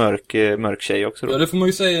 en mörk tjej också då. Ja, det får man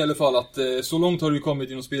ju säga i alla fall att så långt har det ju kommit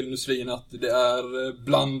inom spelindustrin att det är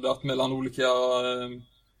blandat mellan olika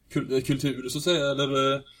kulturer så att säga,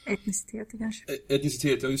 eller etniciteter kanske.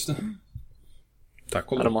 Etnicitet, ja just det.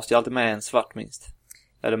 Tack och Ja, de måste ju alltid med en svart minst.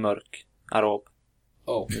 Eller mörk, arab,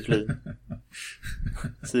 muslim,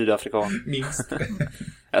 sydafrikan. minst.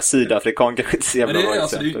 Ja, sydafrikan kanske inte så jävla bra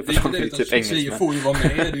exempel. Det är inte det, tjejer får ju vara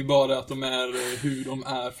med, det är ju bara att de är hur de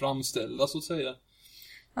är framställda så att säga.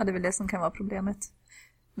 Ja, det är väl det som kan vara problemet.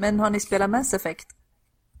 Men har ni spelat Mass Effect?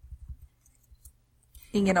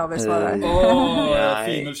 Ingen av er svarar.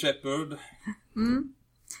 Female Shepherd.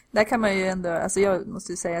 Där kan man ju ändå, alltså jag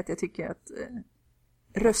måste ju säga att jag tycker att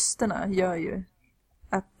rösterna gör ju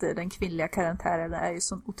att den kvinnliga karaktären är ju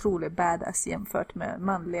så otroligt badass jämfört med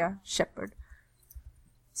manliga Shepard.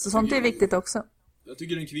 Så sånt är viktigt också. Jag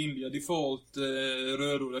tycker den kvinnliga default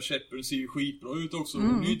rödhåriga Shepard ser ju skitbra ut också.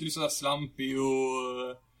 Hon är ju inte så här slampig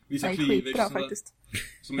och vissa cleavage. Skitbra faktiskt.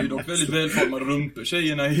 Som är dock väldigt välformade rumpor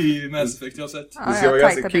tjejerna i Mass Effect jag har sett. Ja, jag har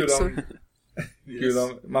tajta byxor. Kul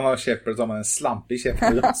om man har Shepard så har man en slampig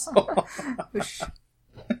Shepard också. Usch.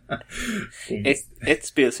 Ett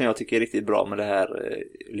spel som jag tycker är riktigt bra med det här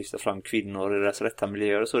lyfta fram kvinnor i deras rätta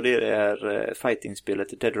miljöer, så det är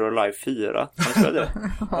fighting-spelet Dead or Alive 4. Har ni spelat det?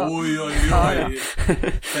 Oj.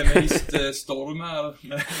 Feminist-storm här.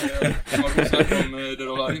 Man kan snacka om Dead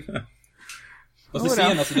or Alive. Fast det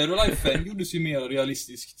senaste Dead or Alive 5 gjordes ju mer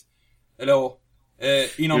realistiskt. Eller ja,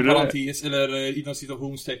 inom parentes eller inom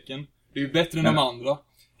situationstecken. Det är ju bättre än de andra.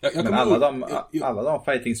 Men alla de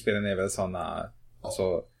fighting-spelen är väl såna,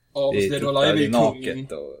 alltså det är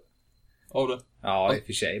naket och det. Ja, i och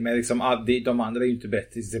för sig. Men liksom, de andra är ju inte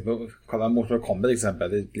bättre. Kolla Mortal Kombat till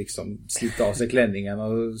exempel. Det liksom slita av sig klänningen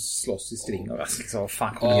och slåss i string. Och liksom,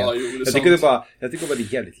 fan, kom igen. Jag tycker bara det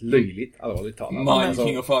är jävligt löjligt, allvarligt talat.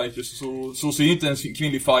 King of Fighters. Så ser inte en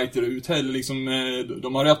kvinnlig fighter ut heller. Liksom,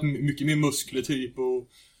 de har haft mycket mer muskler typ och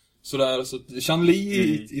sådär. Så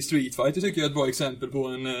Chun-Li i Street Fighter tycker jag är ett bra exempel på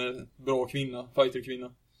en bra kvinna,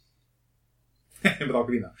 fighterkvinna. En bra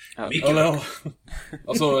kvinna. Ja.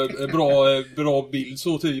 Alltså bra bild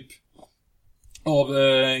så typ av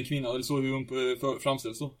en kvinna, eller så hur hon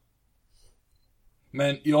framställs så.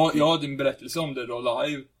 Men jag hade en berättelse om det då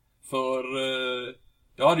live. För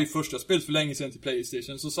jag hade ju första spelet för länge sedan till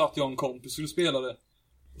PlayStation. Så satt jag och en kompis och skulle spela det.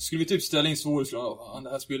 Skulle vi typ ställa in svårighetsgraden. Det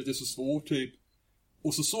här spelet är så svårt typ.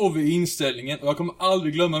 Och så såg vi inställningen. Och jag kommer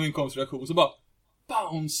aldrig glömma min kompis reaktion. Så bara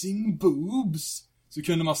bouncing boobs. Så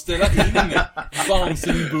kunde man ställa in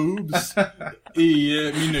bouncing boobs i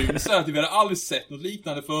menyn. Så att vi hade aldrig sett något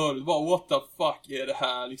liknande förut. Bara, what the fuck är det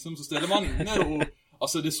här? Liksom, så ställer man in det och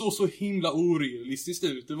alltså det såg så himla orealistiskt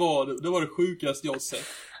ut. Det var det sjukaste jag sett.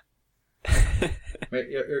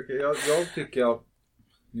 Men jag tycker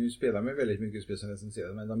nu spelar mig väldigt mycket spel som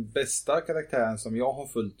recenserat. Men den bästa karaktären som jag har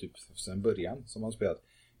följt typ sedan början som har spelat,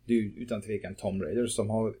 det är utan tvekan Tomb Raider som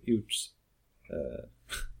har gjorts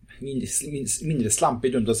mindre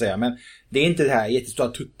slampigt dumt att säga, men det är inte det här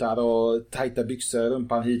jättestora tuttar och tajta byxor,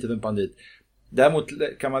 rumpan hit och rumpan dit. Däremot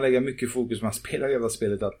kan man lägga mycket fokus när man spelar hela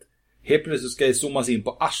spelet att helt plötsligt ska det zoomas in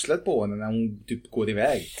på arslet på henne när hon typ går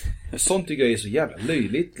iväg. Sånt tycker jag är så jävla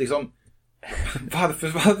löjligt. Liksom,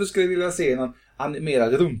 varför skulle jag vilja se en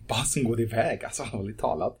animerad rumpa som går iväg? Alltså, allvarligt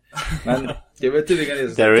talat. Men det är väl tydligen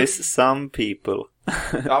det. There is some people.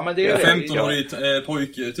 Ja, men det är 15-årig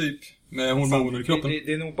pojke typ med hormoner i kroppen.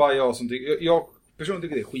 Det är nog bara jag som tycker. Jag personligen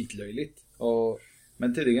tycker det är skitlöjligt.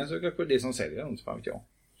 Men tydligen så kanske det som säljer inte fan vet jag.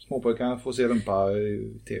 Småpojkarna får se rumpa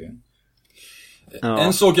i tvn. Ja.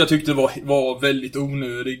 En sak jag tyckte var väldigt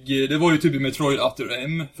onödig, det var ju typ i Metroid Other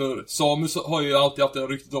M. För Samus har ju alltid haft det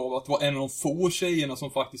ryktet av att vara en av de få tjejerna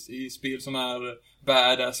som faktiskt i spel som är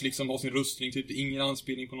badass, liksom har sin rustning, typ ingen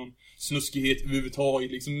anspelning på någon snuskighet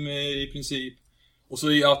överhuvudtaget, liksom i princip. Och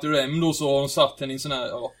så i Other M då så har hon satt henne i en sån här,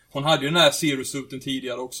 ja, hon hade ju den här Zero-suiten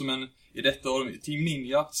tidigare också, men i detta har de Team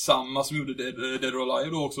Ninja, samma som gjorde Dead or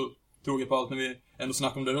Alive då också, tror jag på allt när vi ändå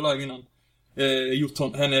snackade om Dead or Alive innan.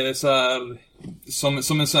 Gjort henne så här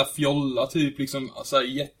som en så här fjolla typ liksom, så här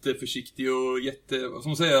jätteförsiktig och vad ska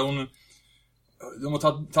man säga, de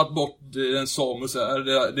har tagit bort en Samus här.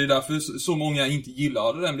 Det är därför så många inte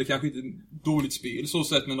gillar den. Det kanske inte är ett dåligt spel så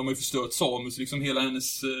sett, men de har ju förstört Samus liksom, hela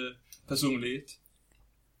hennes personlighet.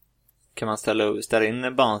 Kan man ställa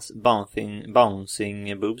in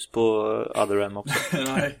bouncing boobs på Other M också?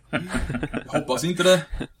 Nej, jag hoppas inte det.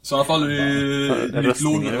 I så fall är det nytt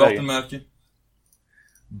lågvattenmärke.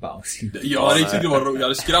 Bouncing. Jag hade tyckt det var roligt. Jag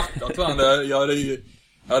hade skrattat varandra. Jag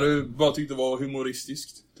hade bara tyckt det var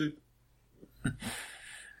humoristiskt typ.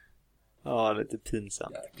 Ja, lite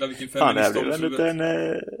pinsamt. Jäklar, vilken feminist. Fan, det blir en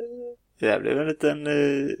Det här blev en liten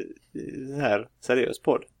här seriös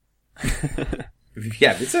podd.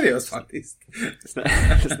 Jävligt seriöst faktiskt.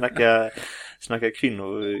 Snacka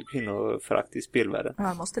kvinnoförakt i spelvärlden.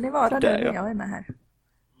 Ja, måste ni vara där när jag är med här.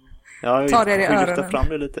 Ja, tar er i lyfta öronen. fram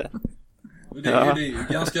det lite. Det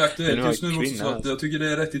är ganska aktuellt just nu också, så att alltså. jag tycker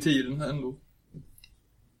det är rätt i tiden ändå.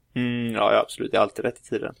 Ja, absolut. Det är alltid rätt i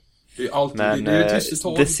tiden. Det är alltid, men det är tyst ett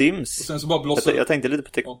tag. The Sims. Och sen så bara blossar jag tänkte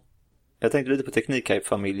lite på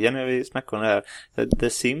Teknikhype-familjen när vi snackade om det här. The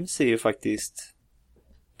Sims är ju faktiskt...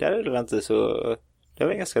 Där är det inte så... Det är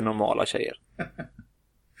väl ganska normala tjejer.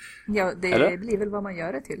 Ja, det Eller? blir väl vad man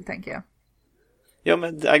gör det till, tänker jag. Ja,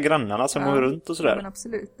 men det är grannarna som går runt och sådär. Men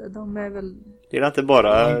absolut, de är väl... Det är inte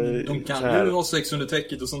bara... De kan ju ha sex under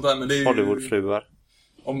täcket och sånt där, men det är ju... Hollywoodfruar.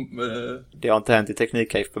 Det har inte hänt i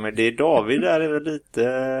Teknikhype, men det är David där är väl lite...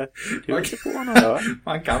 Du är lite på honom,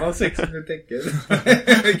 Man kan ha sex under täcket.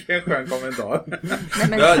 Vilken skön kommentar. Nej,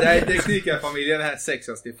 men... Ja, det här är Teknikhype-familjen, det här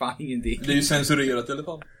sexas, det är fan ingenting. Det är ju censurerat i alla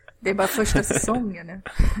fall. Det är bara första säsongen nu.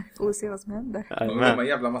 Får se vad som händer. De har en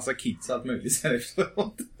jävla massa kids och allt möjligt sen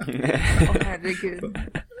efteråt. Åh, herregud.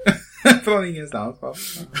 Från ingenstans, va?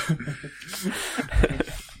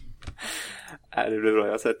 Nej, det blir bra.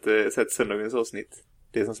 Jag har sett söndagens avsnitt.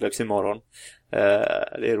 Det som släpps imorgon.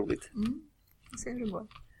 Det är roligt. Ser hur det går.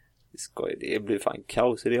 Det blir fan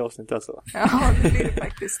kaos i det avsnittet alltså. Ja, det blir det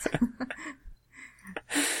faktiskt.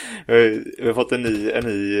 Vi har fått en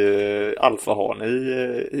ny alfahane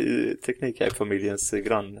i Teknikhype-familjens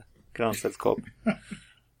grannsällskap.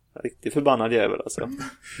 Riktigt förbannad jävel alltså.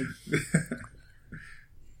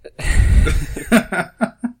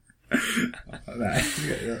 Nej,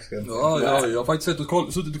 jag ska inte. Ja, jag har faktiskt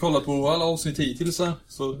suttit och kollat på alla avsnitt hittills här,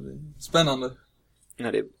 så spännande.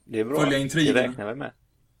 Nej, det är bra. Följa intrigen. Det räknar vi med.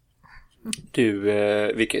 Du,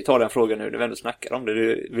 vi kan ju ta den frågan nu när vi ändå snackar om det.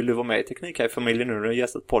 Vill du vara med i Teknikhype-familjen nu när du har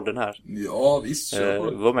gästat podden här? Ja, visst.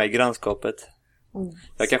 Var med i grannskapet.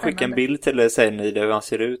 Jag kan skicka en Spännande. bild till dig sen i hur han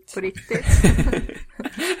ser ut. På riktigt.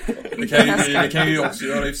 Det kan ju också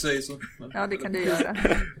göra i och för sig så. Ja, det kan du göra.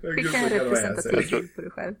 Skicka en representativ bild på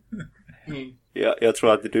dig själv. Jag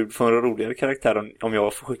tror att du får en roligare karaktär om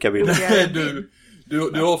jag får skicka bilder.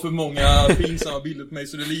 Du har för många pinsamma bilder på mig,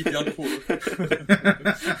 så det är lite jag inte på.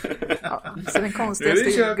 Ja, så den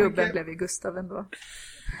konstigaste gubben blev ju Gustav ändå.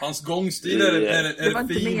 Hans gångstil är Det var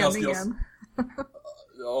det inte finaste meningen.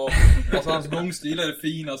 Ja, alltså hans gångstil är det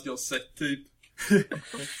finaste jag sett typ.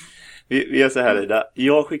 Vi gör så här, Ida.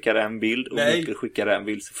 Jag skickar en bild och Mikael skickar en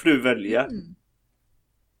bild, så får du välja.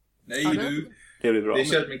 Nej, du. Det blir bra. Det är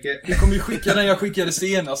kört mycket. Jag kommer ju skicka den jag skickade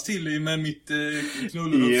senast till dig med mitt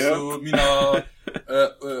knullerups och mina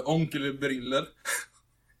onkelbriller.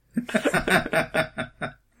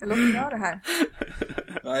 Det låter bra det här.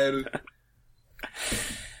 Nej, du.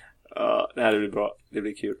 Ja, det blir bra. Det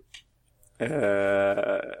blir kul.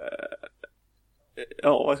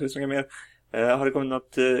 Ja, vad ska vi snacka mer? Har det kommit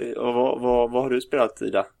något... vad har du spelat,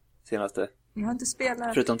 Ida, senaste? Jag har inte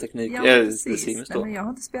spelat... Förutom teknik. Ja, precis. Sims då. Nej, men jag har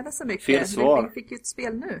inte spelat så mycket. Fel svar. Vi fick ju ett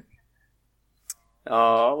spel nu.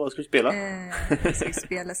 Ja, vad ska du spela? Jag ska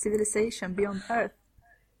spela Civilization Beyond Earth.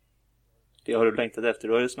 Det har du längtat efter.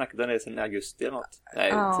 Du har ju snackat om det sedan augusti eller något.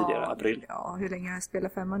 Nej, tidigare, april. Ja, hur länge har jag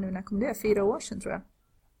spelat 5 nu? När kom det? 4 år sedan, tror jag.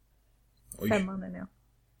 Oj. 5 menar jag.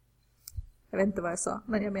 Jag vet inte vad jag sa,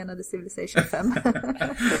 men jag menade Civilization 5.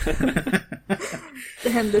 Det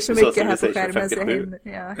händer så mycket här på skärmen. Så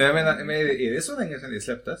jag menar, men är det så länge sedan det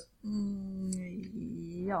släpptes?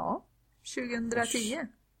 Ja, 2010.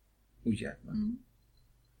 Jävlar.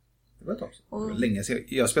 Det var ett tag sedan. Det var länge sedan.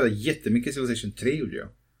 Jag spelade jättemycket Civilization 3 gjorde jag.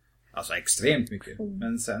 Alltså extremt mycket.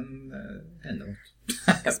 Men sen hände något.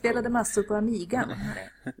 Jag spelade massor på Amiga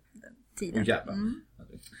den tiden. Jävlar.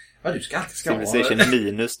 Ja, du ska alltid Civilization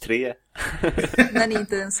 -3. När ni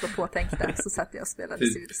inte ens var påtänkta så satt jag och spelade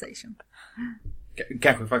Civilization.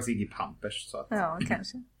 Kanske faktiskt gick i Pampers. Så att... Ja,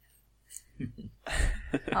 kanske.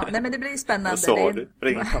 Ja, nej, men det blir ju spännande. Vad sa du?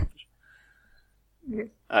 Ring Pampers. Nej,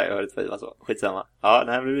 jag hörde inte vad så. Skitsamma. Ja,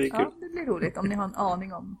 det här blir kul. Ja, det blir roligt om ni har en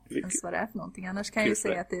aning om vad det är för någonting. Annars kan jag ju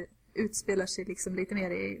säga att det utspelar sig liksom lite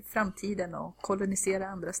mer i framtiden och kolonisera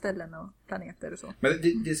andra ställen och planeter och så. Men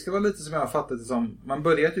det ska vara lite som jag har fattat det som. Man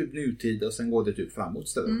börjar typ nutid och sen går det typ framåt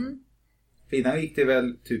istället. För innan gick det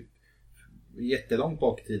väl typ jättelångt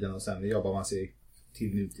bak i tiden och sen jobbar man sig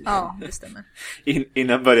till nutid. Ja, det stämmer.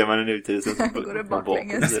 Innan börjar man i nutid så går det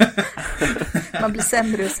baklänges. Man blir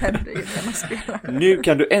sämre och sämre när man spelar. Nu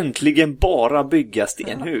kan du äntligen bara bygga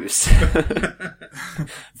stenhus.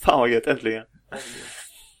 Fan vad gött, äntligen.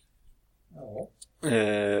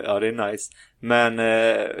 Ja, det är nice. Men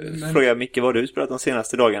fråga Micke, vad har du spelat de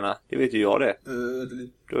senaste dagarna? Det vet ju jag det.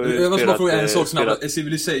 Jag måste bara fråga en sak snabbt. Är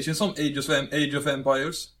Civilization som Age of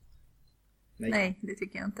Empires? Nej, det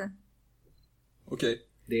tycker jag inte. Okej.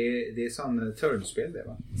 Det är sån turnspel det,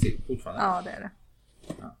 va? Fortfarande. Ja, det är det.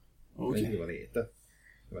 Ja. Okay. Det var det heter.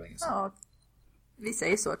 Det var länge sedan. Ja, vi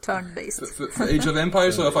säger så, turn-based. För Age of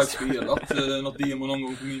Empires har jag faktiskt spelat något demo någon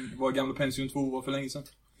gång på min var gamla Pentium 2 var för länge sedan.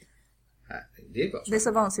 Det är bra. Det är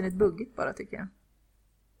så vansinnigt buggigt bara, tycker jag.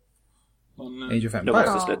 Age of Empires. De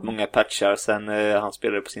har också släppt många patchar sen han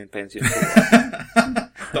spelade på sin Pentium 2.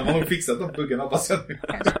 De har nog fixat de buggarna, hoppas jag.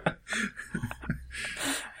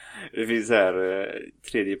 Det finns här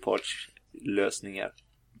tredjepartslösningar.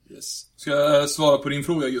 Yes. Ska jag svara på din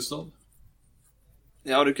fråga, Gustav?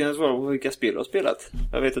 Ja, du kan svara på vilka spel du har spelat.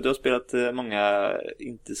 Jag vet att du har spelat många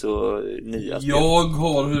inte så nya spel. Jag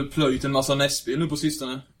har plöjt en massa NES-spel nu på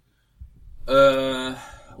sistone.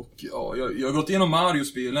 Och ja, jag har gått igenom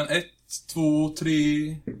Mario-spelen 1, 2, 3.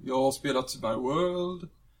 Jag har spelat Super World.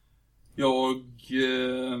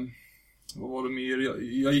 Vad var det mer?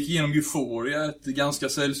 Jag gick igenom Euphoria, ett ganska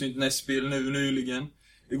sällsynt NES-spel nyligen.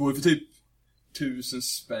 Det går ju för typ 1000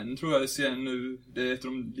 spänn tror jag sen nu. Det är ett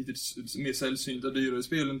av de lite mer sällsynta dyrare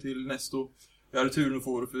spelen till NES då. Jag hade turen att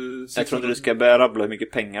få det för 600. Jag tror inte du ska börja rabbla hur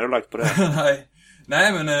mycket pengar du har lagt på det här.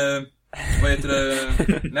 Nej men vad heter det?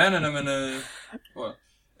 Nej men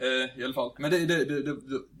i alla fall. Men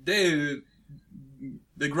det är ju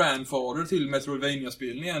the grandfather till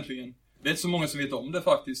Metroidvania-spelen egentligen. Det är inte så många som vet om det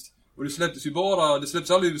faktiskt. Och det släpptes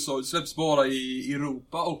aldrig i USA, det släpptes bara i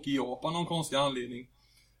Europa och i Japan av någon konstig anledning.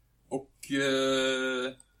 Och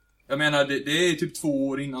jag menar, det är typ 2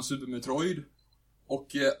 år innan Super Metroid. Och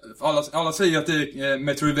alla säger att det är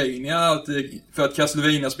Metroidvania, för att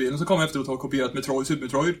Castlevania-spelen som kom efteråt har kopierat Super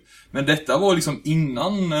Metroid. Men detta var liksom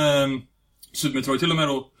innan Super Metroid till och med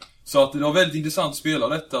då. Så att det var väldigt intressant att spela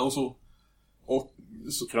detta och så. Och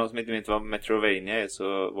så, för de som inte vet vad Metroidvania är,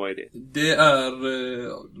 så vad är det? Det är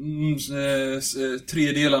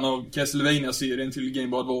 3 delarna av Castlevania-serien till Game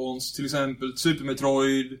Boy Advance. Till exempel Super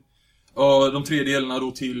Metroid. Och de 3 delarna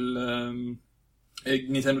då till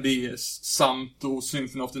Nintendo DS. Samt då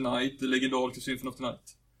Symphony of the Night, det legendariska Symphony of the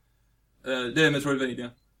Night. Det är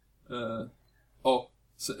Metroidvania. Ja,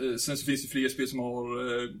 sen så finns det fler spel som har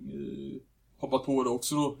hoppat på det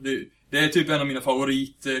också då. Det är typ en av mina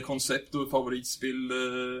favoritkoncept och favoritspel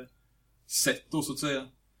sätt då, så att säga.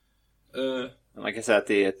 Man kan säga att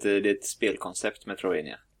det är ett spelkoncept,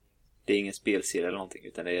 Metroidvania. Det är ingen spelserie eller någonting,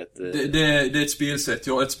 utan det är ett... Det är ett spelsätt,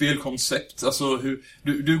 ja, ett spelkoncept. Alltså hur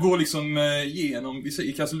du går liksom igenom, vi säger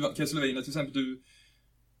i Castlevania till exempel,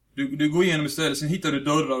 du går igenom ett ställe, sen hittar du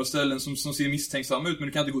dörrar och ställen som ser misstänksamma ut, men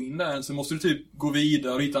du kan inte gå in där än. Sen måste du typ gå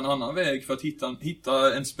vidare och hitta en annan väg för att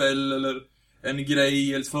hitta en spell eller en grej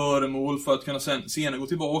eller ett föremål för att kunna senare gå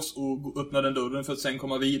tillbaks och öppna den dörren för att sen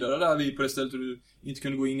komma vidare där på det stället du inte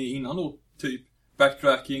kunde gå in i innan då, typ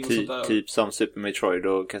backtracking och sånt där. Typ som Super Metroid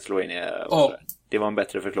och Castlevania och ja. Det var en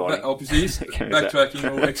bättre förklaring. Ja, precis. Backtracking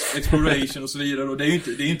och exploration och så vidare. Och det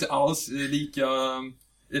är inte alls lika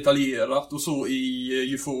detaljerat och så i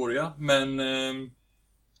Euphoria, men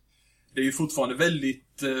det är ju fortfarande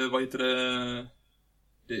väldigt,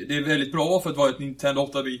 det är väldigt bra för att vara ett Nintendo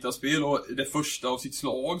 8-bitar-spel och det första av sitt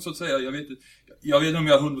slag, så att säga. Jag vet inte om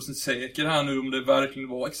jag är 100% säker här nu om det verkligen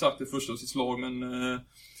var exakt det första av sitt slag, men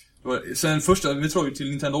sen första Metroid till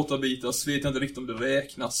Nintendo 8-bitar vet jag inte riktigt om det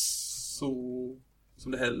räknas så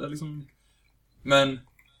som det heller liksom. Men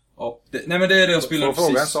ja, det är det jag spelar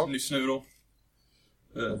precis nyss nu då.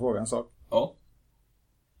 Jag frågar en sak. Ja.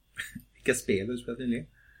 Vilka spel har du spelat nyligen?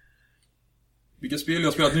 Vilka spel jag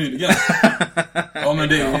har spelat nyligen? Ja,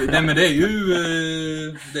 men det är ju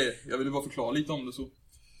det. Jag ville bara förklara lite om det så.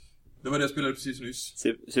 Det var det jag spelade precis nyss.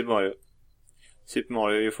 Super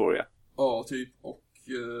Mario Euphoria. Ja, typ. Och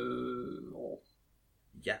ja.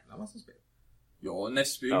 Jävla massa spel. Ja,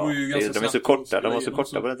 NES-spel var ju ganska snabbt. De är så korta, de var så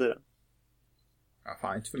korta på den tiden. Ja,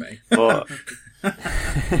 fan inte för mig.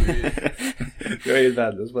 Jag är ju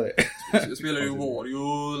värdelös på det. Jag spelar ju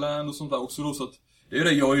Wario Land och sånt där också då, så att det är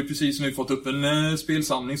det. Jag har ju precis nu fått upp en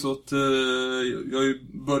spelsamling, så att jag har ju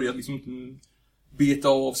börjat liksom beta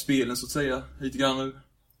av spelen, så att säga, lite grann nu.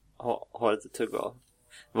 Har lite tugga av.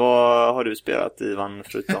 Vad har du spelat, Ivan,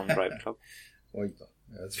 förutom Drive Club? Oj då.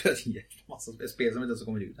 Jag har spelat en jävla massa spel som inte ens har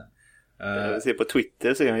kommit ut än. Jag ser på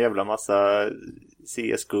Twitter så är det en jävla massa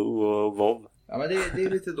CSGO och WoW. Ja, men det är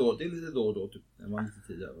lite då och då typ, när man lite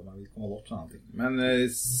tid över, man vill komma bort från allting. Men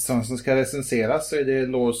som ska recenseras så är det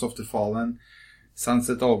Lords of the Fallen,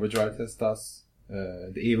 Sunset Overdrive testas,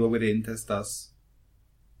 The Evil Within testas.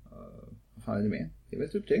 Vad fan är det med? Det är väl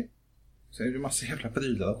typ det. Sen är det massa jävla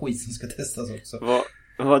prylar och skit som ska testas också.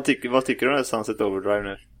 Vad tycker du om det Sunset Overdrive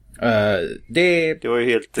nu? Det var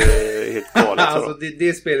ju helt galet. alltså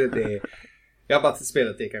det spelet är... Jag har bara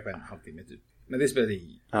spelat det kanske en halvtimme typ. Men det spelet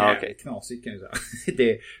är knasigt kan jag säga.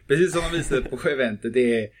 Det är, precis som de visade på eventet,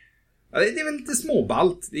 det är väl lite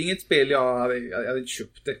småballt. Det är inget spel jag hade inte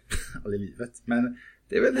köpt det aldrig i livet. Men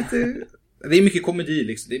det är väl lite... Det är mycket komedi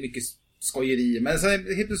liksom. Det är mycket skojeri. Men sen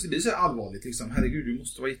helt plötsligt blir det så allvarligt liksom. Herregud, du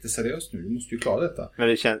måste vara jätteseriös nu. Du måste ju klara detta. Men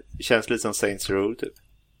det känns lite som Saints Row typ.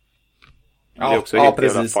 Ja, det är också helt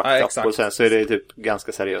precis. Ja, exakt. Och sen så är det typ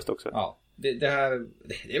ganska seriöst också. Ja, det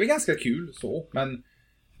är väl ganska kul så. Men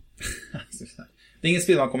det är inget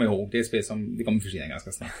spel man kommer ihåg. Det är ett spel som det kommer försvinna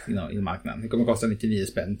ganska snabbt i marknaden. Det kommer kosta 99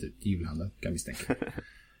 spänn typ i julhandeln, kan jag misstänka.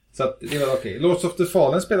 Så att det var okej. Lords of the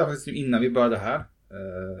Fallen spelade faktiskt innan vi började här.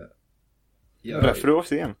 Varför du var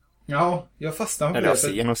sen? Ja, jag fastnade för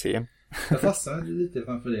det. Jag fastnade lite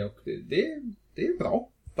framför det och det är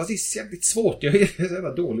bra. Fast det är jävligt svårt. Jag är så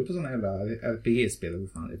jävla dålig på sådana jävla RPG-spel.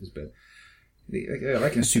 Vad fan är det för spel? Jag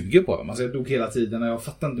verkligen suger på dem. Alltså jag dog hela tiden och jag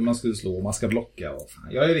fattar inte hur man skulle slå och man ska blocka. Och fan.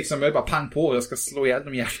 Jag är bara pang på och jag ska slå ihjäl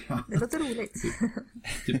dem jävla. Det låter roligt.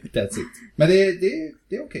 Typ that's it. Men det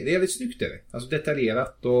är okej. Det är väldigt snyggt det. Alltså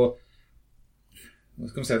detaljerat och vad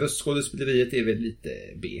ska man säga, röstskådespeleriet är väl lite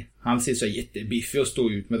B. Han ser så jättebiffig och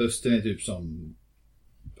står ut med rösten är typ som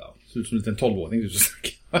ser ut som en liten 12-åring typ.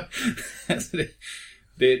 Alltså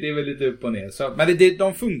det är väl lite upp och ner. Så, men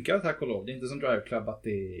de funkar tack och lov. Det är inte som Drive Club att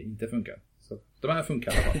det inte funkar. Så de här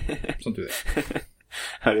funkar i alla fall. Som tur är.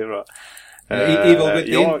 Ja, det är bra. Evil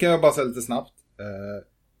Within kan jag bara säga lite snabbt.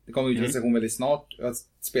 Det kommer ut en session väldigt snart. Jag har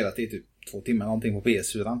spelat det i typ 2 timmar någonting på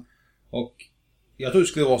PS4. Och jag tror det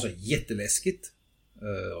skulle vara så jätteläskigt.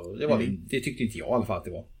 Det tyckte inte jag i alla fall att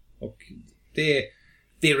det var. Och det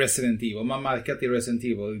är Resident Evil. Man märker att det är Resident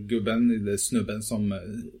Evil-gubben eller snubben som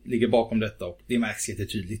ligger bakom detta och det märks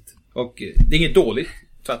jättetydligt. Och det är inget dåligt,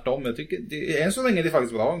 tvärtom. Jag tycker det är än så länge det är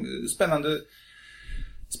faktiskt bra.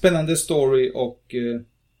 Spännande story och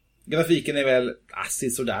grafiken är väl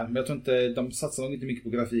sådär. Men jag tror inte de satsar nog inte mycket på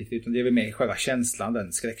grafik utan det är väl med själva känslan,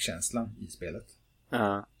 den skräckkänslan i spelet.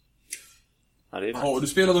 Ja. Har du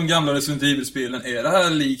spelat de gamla Resident Evil-spelen? Är det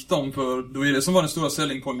här likt dem? För då är det som var den stora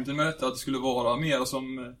selling pointen med detta, att det skulle vara mer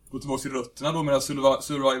som gå tillbaka till rötterna då med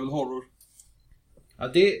survival horror.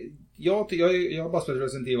 Ja, jag har bara spelat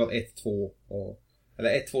Resident Evil 1, 2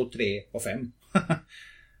 eller 1, 2, 3 och 5.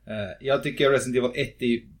 Jag tycker Resident Evil 1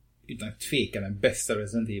 är utan tvekan den bästa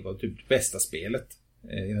Resident Evil, typ det bästa spelet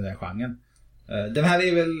i den här genren. Den här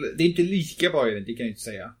är väl, det är inte lika bra i den, det kan jag inte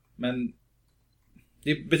säga. Men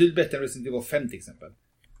det är betydligt bättre än Resident Evil 5 till exempel.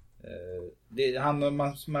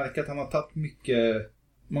 Man märker att han har tagit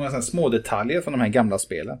många sådana små detaljer från de här gamla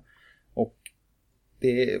spelen. Och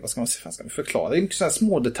det är, vad ska man förklara? Det är mycket sådana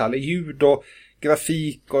små detaljer, ljud och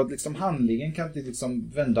grafik och liksom handlingen kan inte liksom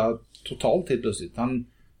vända totalt helt plötsligt.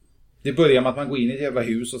 Det börjar med att man går in i ett jävla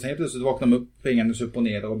hus och sen helt plötsligt vaknar man upp, hängandes upp och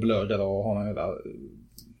ner och blöder och har någon jävla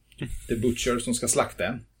The Butcher som ska slakta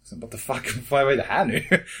en. What the fuck, vad är det här nu?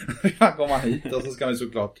 Man kommer hit och så ska man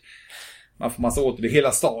såklart man får massa åter.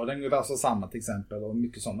 Hela staden går alltså samma till exempel och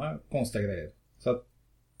mycket sådana konstiga grejer. Så att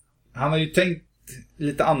han har ju tänkt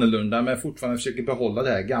lite annorlunda men fortfarande försöker behålla det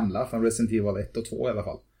här gamla från Resident Evil 1 och 2 i alla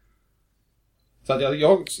fall. Så att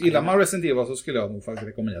jag gillar man Resident Evil så skulle jag nog faktiskt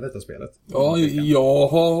rekommendera detta spelet. Ja, jag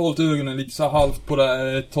har hållit ögonen lite så halvt på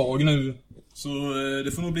det ett tag nu. Så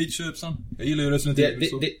det får nog bli ett köp sen. Jag gillar ju Resident Evil.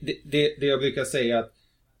 Det jag brukar säga att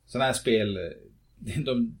sådana här spel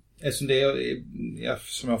eftersom det är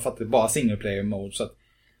som jag fattar bara single player mode så att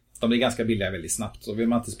de blir ganska billiga väldigt snabbt. Så vill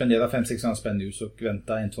man inte spendera 500-600 spänn nu så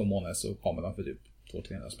vänta 1-2 månader så kommer de för typ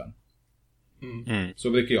 200-300 spänn. Så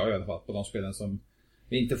brukar jag i alla fall på de spelen som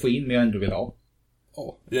vi inte får in men jag ändå vill ha.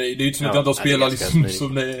 Ja, det är ju inte som att jag inte har spelat liksom, så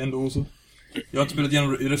det är ändå så. Jag har inte spelat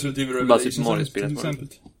igenom Resident Evil Revelations till exempel.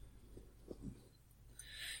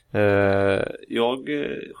 Jag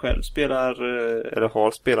själv spelar eller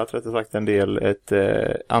har spelat rättare sagt en del ett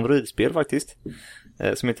Android-spel faktiskt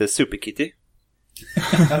som heter Super Kitty.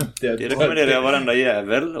 Det rekommenderar jag varenda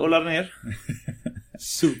jävel att ladda ner.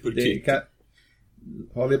 Super Kitty.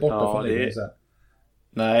 Har vi borta från det?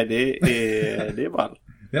 Nej, det är ball.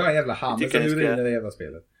 Det var en jävla hamn som gjorde in i det jävla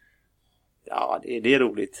spelet. Ja, det är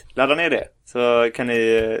roligt. Ladda ner det. Så kan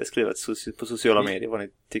ni skriva på sociala medier vad ni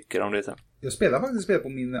tycker om det sen. Jag spelar faktiskt spel på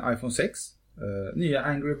min iPhone 6. Nya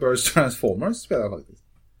Angry Birds Transformers spelar jag faktiskt.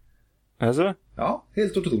 Alltså? Ja,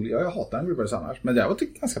 helt otroligt. Jag hatar Angry Birds annars. Men det var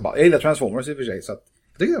ganska bra. Jag gillar Transformers i och för sig. Så att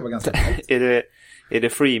jag tycker det var ganska bra. Är det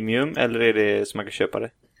freemium eller är det så man kan köpa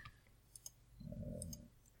det?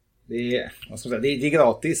 Det är, vad ska jag säga, det är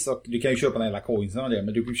gratis och du kan ju köpa hela coinsen och det,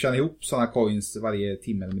 men du kan tjäna ihop sådana coins varje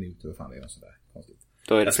timme eller minut eller fan det är och sådär. Konstigt.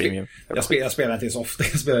 Då är det premium. Jag spelar inte så ofta,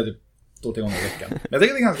 jag spelar typ 2-3 gånger i veckan. Men jag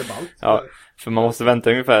tycker det är ganska ballt. Ja, för man måste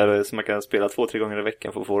vänta ungefär så man kan spela 2-3 gånger i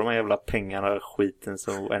veckan för att få de här jävla pengarna, skiten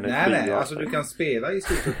som energi. Nej, alltså du kan spela i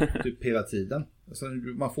stort sett typ hela tiden. Alltså,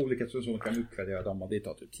 man får olika så man kan uppgradera dem och det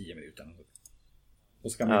tar typ 10 minuter.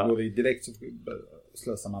 Och så kan man gå direkt så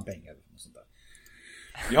slösar man pengar och sånt där.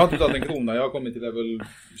 Jag har inte tagit en krona, jag har kommit till level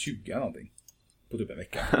 20 eller någonting. På typ en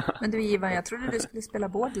vecka. Men du Ivan, jag trodde du skulle spela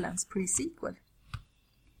Borderlands pre-sequel.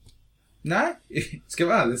 Nej, ska jag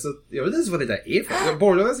vara ärlig så jag vet inte vad det där är för.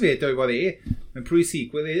 Borderlands vet jag ju vad det är. Men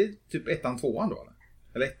pre-sequel är typ 1-2 då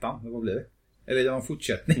eller 1, vad blir det? Eller är det någon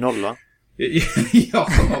fortsättning? 0. Jag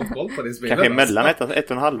har koll på det spelet. Kanske mellan 1 och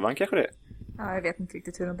 1,5 kanske det. Ja, jag vet inte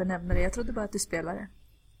riktigt hur de benämner det. Jag trodde bara att du spelade.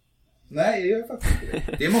 Nej, jag gör faktiskt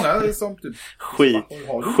inte det. Det är många som typ... Skit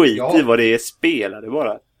i vad det är, spelade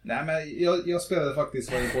bara. Nej, men jag spelade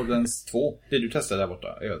faktiskt Borderlands 2. Det du testade där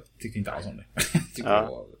borta. Jag tyckte inte alls om det. Det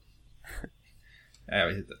var... Nej, jag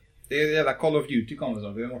vet inte. Det är jävla Call of Duty kommer så.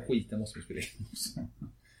 Det är någon skiten måste vi spela in.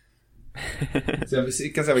 Så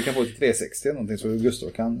jag kan säga att vi kan få till 360 eller någonting så Gustav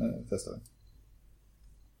kan testa det.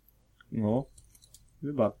 Ja. Det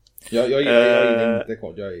är bara... Jag gillar inte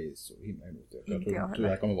kod. Jag är så himla emot det. Jag tror det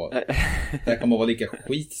här kommer vara lika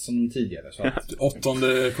skit som tidigare. Så att...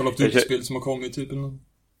 8:e Call of Duty-spel som har kommit typ. Eller...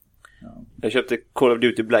 Ja. Jag köpte Call of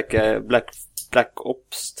Duty Black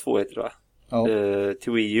Ops 2 heter det va? Ja.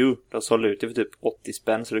 Till Wii U. De sålde ut det för typ 80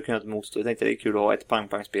 spänn så du kunde inte motstå. Jag tänkte det är kul att ha ett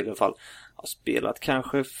pang-pang-spel i alla fall. Jag har spelat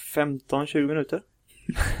kanske 15-20 minuter.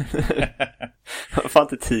 Jag har fan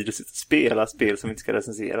inte tid att sitta och spela spel som inte ska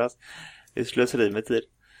recenseras. Det är slöseri med tid.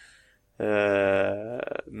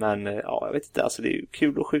 Men ja, jag vet inte. Alltså det är ju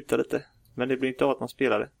kul att skjuta lite. Men det blir inte av att man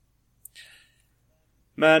spelar det.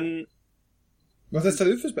 Men... Vad testar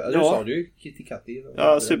du för spel? Ja. Du sa ju Kitty Catty.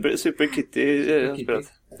 Ja, Super Kitty har jag spelat.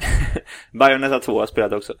 Bayonetta 2 har jag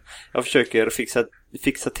spelat också. Jag försöker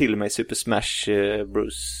fixa till mig Super Smash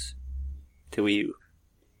Bros. Till Wii U.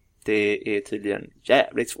 Det är tydligen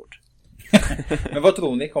jävligt svårt. Men vad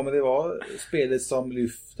tror ni? Kommer det vara spelet som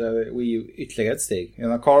lyfter Wii U ytterligare ett steg?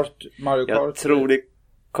 Mario Kart? Jag tror det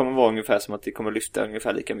kommer vara ungefär som att det kommer lyfta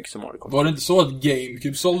ungefär lika mycket som Mario Kart. Var det inte så att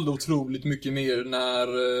GameCube sålde otroligt mycket mer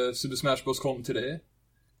när Super Smash Bros kom till det?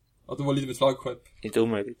 Att det var lite av ett flaggskepp? Inte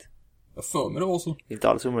omöjligt. Jag för mig det var så. Inte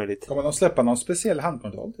alls omöjligt. Kommer de släppa någon speciell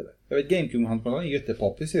handkontroll till det? Jag vet GameCube-handkontrollen är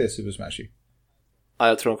jättepoppis i det Super Smash. Ja,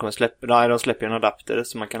 jag tror de kommer släppa... Nej, de släpper en adapter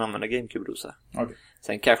så man kan använda GameCube-dosa. Okay.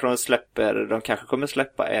 Sen kanske de kanske kommer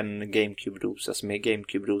släppa en GameCube-dosa som är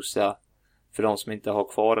GameCube-dosa för de som inte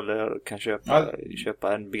har kvar eller kan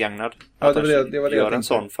köpa en begagnad. Ja, det var det gör en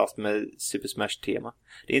sån fast med Super Smash-tema.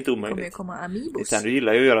 Det är inte omöjligt. Det kommer komma Amiibos. Sen du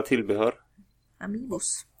gillar ju att göra tillbehör.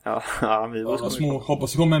 Amiibos. Ja, Amiibos. Ja, små,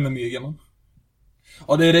 hoppas det kommer med Mega Man.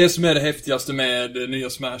 Ja, det är det som är det häftigaste med nya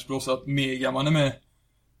Smash Bros. Att Mega Man är med.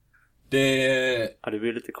 Ja, du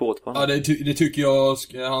blir lite kåt på honom. Ja, det tycker jag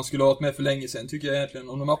han skulle ha varit med för länge sedan, tycker jag egentligen.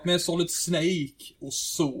 Om de har varit med Solid Snake och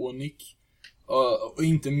Sonic och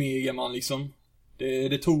inte Mega Man liksom.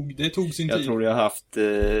 Det tog sin tid. Jag tror det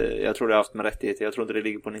har haft med rättigheter. Jag tror inte det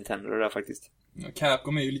ligger på Nintendo där faktiskt. Ja,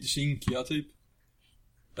 Capcom är ju lite kinkiga typ.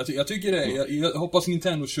 Jag tycker det. Jag hoppas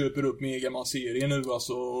Nintendo köper upp Mega Man-serien nu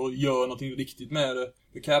alltså, och gör någonting riktigt med det.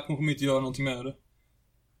 För Capcom kommer inte göra någonting med det.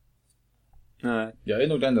 Nej. Jag är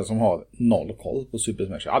nog den enda som har noll koll på Super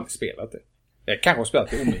Smash. Jag har aldrig spelat det. Jag kanske har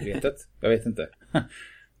spelat det omedvetet. Jag vet inte.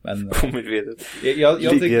 Men omedvetet. Jag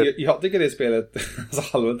tycker det spelet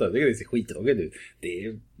alltså halvt jag tycker det ser skitrågigt ut.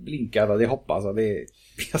 Det blinkar och det hoppas och det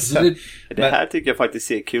det här tycker jag faktiskt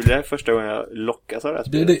ser kul. Det är första gången jag lockas av det här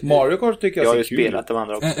spelet. Mario Kart tycker jag ser kul. Jag har ju spelat de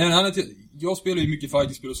andra också. Jag spelar ju mycket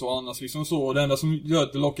fighting-spel och så annars liksom så. Det enda som gör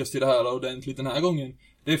att det lockas till det här ordentligt den här gången,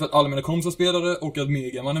 det är för att alla mina kompisar spelade och att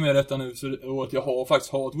Mega Man är med detta nu och att jag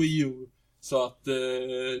faktiskt har ett Wii U. Så att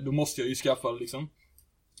då måste jag ju skaffa det liksom.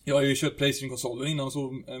 Jag har ju köpt PlayStation-konsoler innan och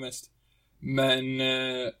så mest. Men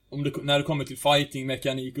när det kommer till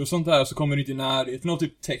fighting-mekanik och sånt där så kommer det inte i närheten av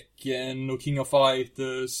typ Tekken och King of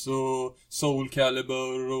Fighters och Soul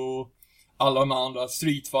Calibur och alla de andra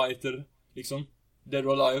Street Fighter liksom. Dead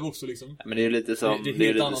or Alive också liksom. Ja, men det är lite som det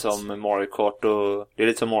är lite som Mario Kart och det är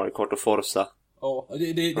lite som Mario Kart och Forza. Ja, jag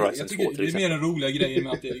tycker det är mer en roliga grej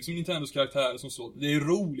med att det är liksom Nintendos karaktärer som så. Det är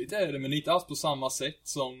roligt är det, men inte alls på samma sätt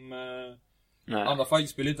som andra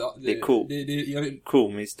fighting-spel. Det är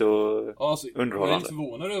komiskt och alltså, underhållande. Jag är inte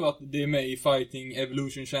förvånad över att det är med i Fighting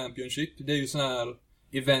Evolution Championship. Det är ju sån här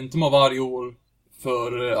event de har varje år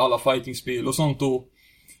för alla fighting-spel och sånt då.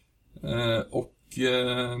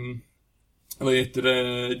 vad heter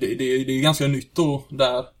det är ganska nytt då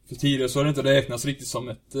där. För tidigare så har det inte räknats riktigt som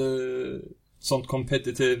ett sånt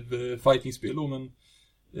competitive fighting-spel då, men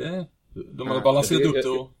de har balanserat upp det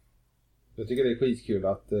och... Jag tycker det är skitkul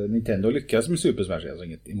att Nintendo lyckas med Super Smash, alltså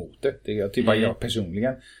inget emot det. Det är typ bara jag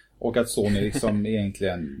personligen. Och att Sony liksom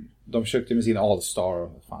egentligen, de försökte med sin All-Star,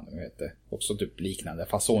 fan det heter, också typ liknande,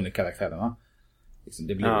 fast Sony-karaktärerna. Liksom,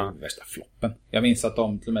 det blev värsta floppen. Jag minns att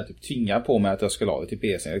de till och med typ tvingar på mig att jag skulle ha det till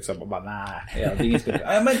PC. Liksom, och bara,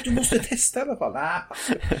 nej, men du måste testa i alla fall. Nej,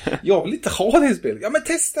 jag vill inte ha det i spelet. Ja, men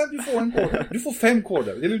testa, du får en kod. Du får 5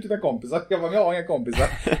 koder. Det är ut dina kompisar. Jag har inga kompisar.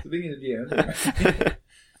 Så det är ingen idé.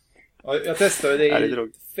 Jag testade det i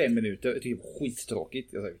 5 minuter. Det är typ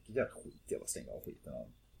skittråkigt. Jag sa, vilket jävla skit. Jag bara stängde av skiten och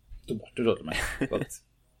tog bort det då till mig. Så att,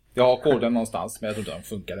 jag har koden någonstans, men jag tror inte den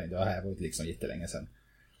funkar än. Det här var liksom jättelänge sedan.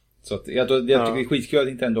 Så att jag tycker det är skitkul att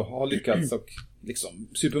Nintendo har lyckats och liksom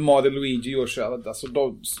Super Mario, Luigi och så, alltså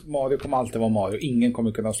Mario kommer alltid vara Mario. Ingen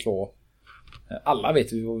kommer kunna slå. Alla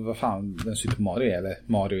vet ju vad fan den Super Mario är, eller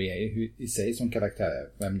Mario är i sig som karaktär,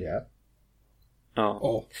 vem det är.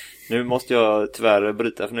 Ja. Nu måste jag tyvärr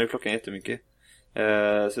bryta för nu är klockan jättemycket. Så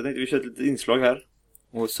jag tänkte vi kör ett litet inslag här.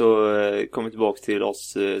 Och så kommer vi tillbaka till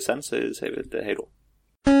oss sen, så säger vi lite hej då.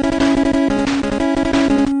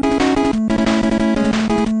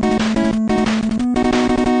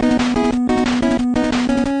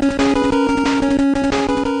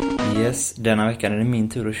 Yes, denna veckan är det min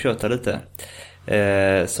tur att köta lite.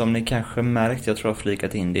 Som ni kanske märkt, jag tror jag har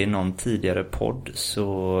flikat in det i någon tidigare podd, så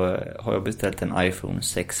har jag beställt en iPhone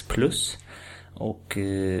 6 Plus. Och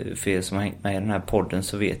för er som har hängt med i den här podden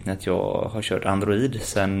så vet ni att jag har kört Android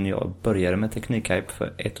sedan jag började med Teknikhype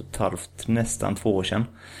för 1,5, nästan 2 år sedan.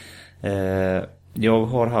 Jag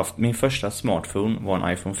har haft, min första smartphone var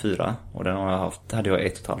en iPhone 4 och den hade jag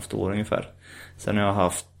 1,5 år ungefär. Sen har jag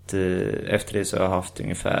haft, efter det så har jag haft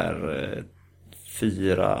ungefär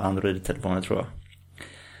 4 Android-telefoner tror jag.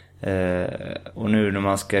 Och nu när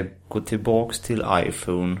man ska gå tillbaks till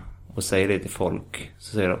iPhone och säga det till folk,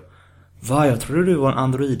 så säger de: va, jag trodde du var en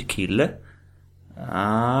Android-kille.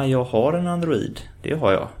 Jag har en Android, det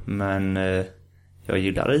har jag. Men jag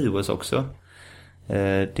gillar iOS också.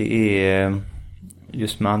 Det är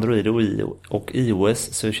just med Android och iOS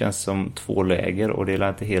så känns det som 2 läger. Och det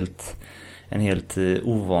är inte en helt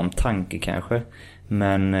ovan tanke kanske.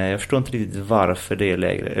 Men jag förstår inte riktigt varför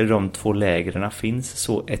de 2 lägren finns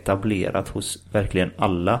så etablerat hos verkligen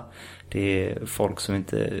alla. Det är folk som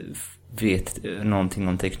inte vet någonting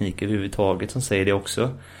om teknik överhuvudtaget som säger det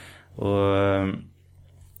också. Och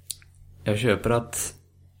jag köper att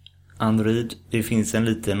Android, det finns en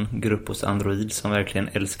liten grupp hos Android som verkligen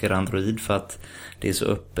älskar Android för att det är så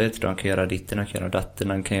öppet. De kan göra ditten, de kan göra datten,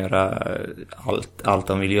 de kan göra allt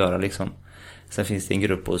de vill göra liksom. Sen finns det en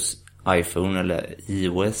grupp hos iPhone eller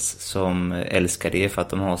iOS som älskar det för att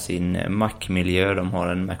de har sin Mac-miljö, de har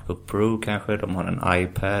en Macbook Pro kanske, de har en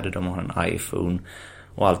iPad, de har en iPhone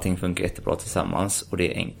och allting funkar jättebra tillsammans och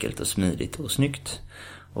det är enkelt och smidigt och snyggt.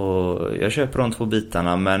 Och jag köper de 2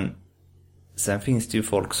 bitarna, men sen finns det ju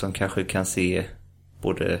folk som kanske kan se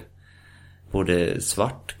både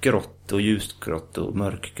svart, grått och ljusgrått och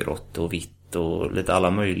mörkgrått och vitt och lite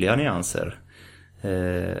alla möjliga nyanser.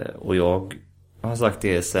 Och jag har sagt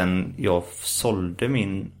det sen jag sålde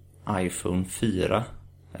min iPhone 4,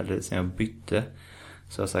 eller sen jag bytte,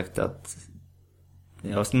 så har jag sagt att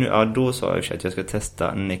då sa jag att jag ska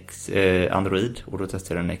testa Android, och då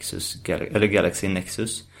testade jag Galaxy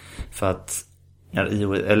Nexus för att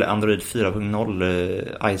när Android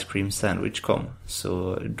 4.0 Ice Cream Sandwich kom,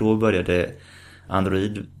 så då började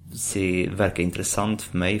Android verka intressant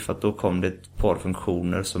för mig, för att då kom det ett par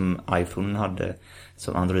funktioner som iPhone hade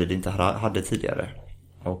som Android inte hade tidigare.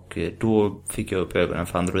 Och då fick jag upp ögonen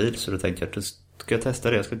för Android, så då tänkte jag att ska jag testa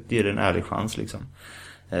det, jag ska ge det en ärlig chans liksom.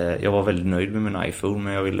 Jag var väldigt nöjd med min iPhone,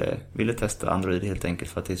 men jag ville testa Android helt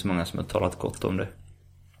enkelt för att det är så många som har talat gott om det.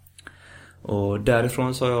 Och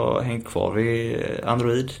därifrån så har jag hängt kvar vid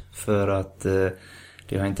Android för att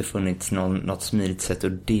det har inte funnits något smidigt sätt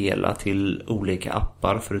att dela till olika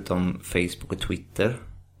appar förutom Facebook och Twitter.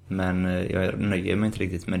 Men jag nöjer mig inte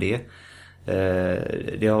riktigt med det.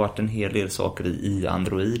 Det har varit en hel del saker i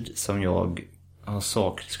Android som jag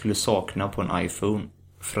skulle sakna på en iPhone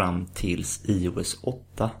fram tills iOS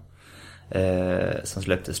 8 som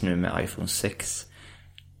släpptes nu med iPhone 6.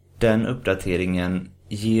 Den uppdateringen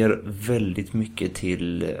ger väldigt mycket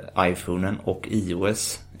till iPhonen och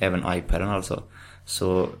iOS, även iPaden alltså.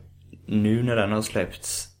 Så nu när den har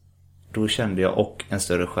släppts, då kände jag, och en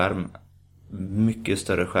större skärm, mycket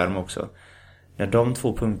större skärm också. När de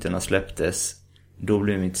 2 punkterna släpptes, då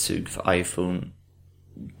blev mitt sug för iPhone,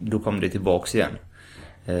 då kom det tillbaks igen.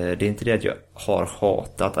 Det är inte det att jag har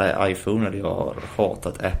hatat iPhone eller jag har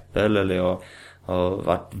hatat Apple eller jag har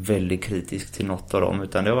varit väldigt kritisk till något av dem,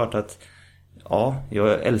 utan det har varit att ja,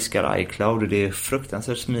 jag älskar iCloud och det är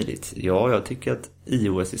fruktansvärt smidigt. Ja, jag tycker att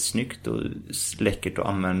iOS är snyggt och läckert att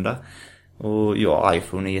använda. Och ja,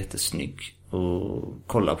 iPhone är jättesnygg att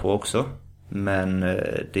kolla på också. Men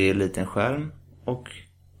det är en liten skärm och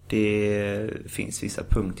det finns vissa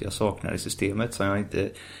punkter jag saknar i systemet som jag inte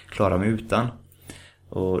klarar mig utan.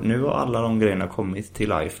 Och nu har alla de grejerna kommit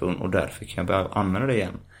till iPhone och därför kan jag börja använda det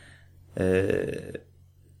igen.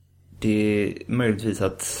 Det är möjligtvis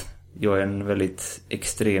att jag är en väldigt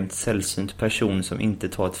extremt sällsynt person som inte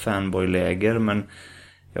tar ett fanboy-läger, men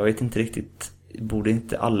jag vet inte riktigt, borde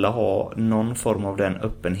inte alla ha någon form av den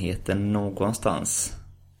öppenheten någonstans?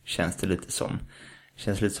 Känns det lite som.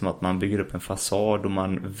 Känns lite som att man bygger upp en fasad och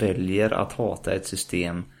man väljer att hata ett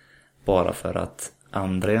system bara för att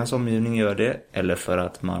andra i ens omgivning gör det, eller för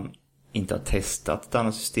att man inte har testat ett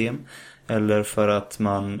annat system, eller för att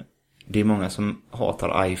det är många som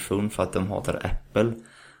hatar iPhone för att de hatar Apple.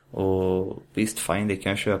 Och visst, fine, det kan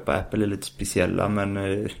jag köpa. Apple är lite speciella, men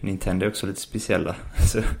Nintendo är också lite speciella.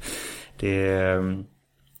 Så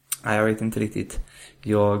nej, jag vet inte riktigt.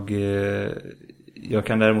 Jag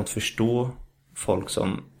kan däremot förstå folk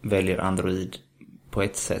som väljer Android på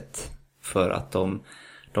ett sätt för att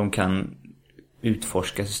de kan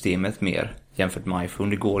utforska systemet mer jämfört med iPhone.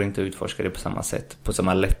 Det går inte att utforska det på samma sätt, på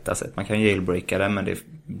samma lätta sätt. Man kan jailbreaka det, men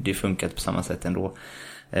det funkar inte på samma sätt ändå.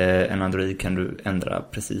 En Android kan du ändra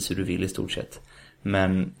precis hur du vill i stort sett.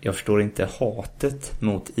 Men jag förstår inte hatet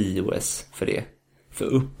mot iOS för det. För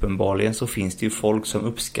uppenbarligen så finns det ju folk som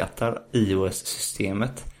uppskattar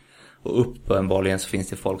iOS-systemet. Och uppenbarligen så finns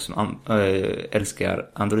det folk som älskar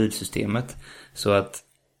Android-systemet. Så att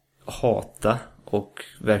hata och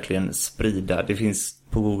verkligen sprida. Det finns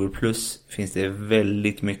på Google Plus finns det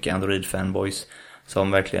väldigt mycket Android-fanboys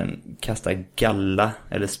som verkligen kastar galla,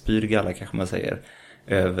 eller spyr galla kanske man säger,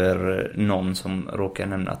 över någon som råkar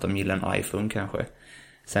nämna att de gillar en iPhone kanske.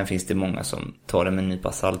 Sen finns det många som tar det med en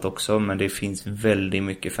nypa salt också, men det finns väldigt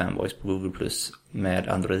mycket fanboys på Google Plus med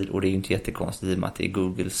Android, och det är ju inte jättekonstigt i och med att det är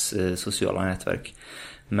Googles sociala nätverk.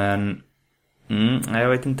 Men jag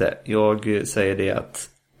vet inte. Jag säger det att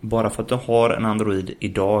bara för att du har en Android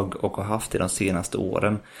idag och har haft det de senaste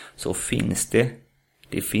åren, så finns det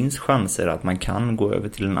finns chanser att man kan gå över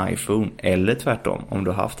till en iPhone, eller tvärtom. Om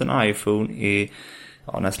du har haft en iPhone i,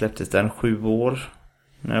 när släpptes den, 7 år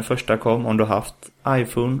när den första kom, om du har haft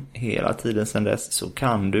iPhone hela tiden sedan dess, så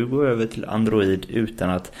kan du gå över till Android utan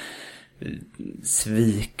att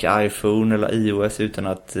svika iPhone eller iOS, utan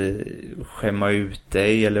att skämma ut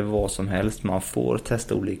dig eller vad som helst. Man får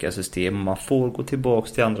testa olika system, man får gå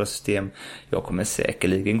tillbaks till andra system. Jag kommer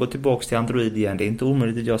säkerligen gå tillbaks till Android igen. Det är inte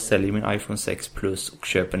omöjligt att jag säljer min iPhone 6 Plus och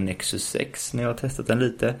köper Nexus 6 när jag har testat den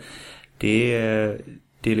lite. Det är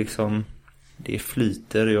liksom, det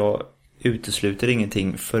flyter. Jag utesluter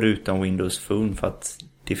ingenting förutom Windows Phone, för att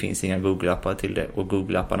det finns inga Google-appar till det, och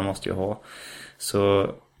Google-apparna måste jag ha.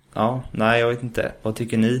 Så nej, jag vet inte. Vad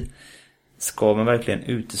tycker ni? Ska man verkligen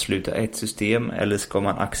utesluta ett system, eller ska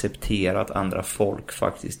man acceptera att andra folk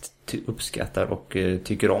faktiskt uppskattar och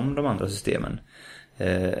tycker om de andra systemen?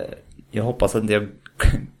 Jag hoppas att ni har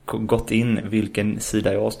gått in vilken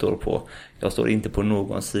sida jag står på. Jag står inte på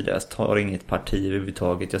någon sida. Jag tar inget parti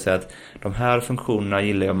överhuvudtaget. Jag säger att de här funktionerna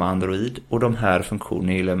gillar jag med Android, och de här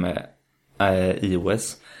funktionerna gillar jag med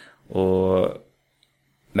iOS.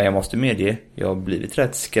 Men jag måste medge, jag har blivit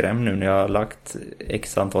rätt skrämd nu när jag har lagt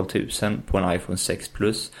x antal tusen på en iPhone 6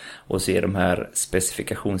 Plus och ser de här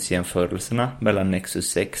specifikationsjämförelserna mellan Nexus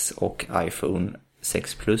 6 och iPhone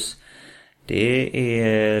 6 Plus. Det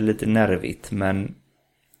är lite nervigt, men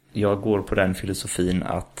jag går på den filosofin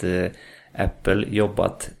att Apple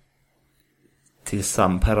jobbat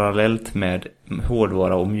parallellt med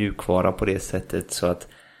hårdvara och mjukvara på det sättet så att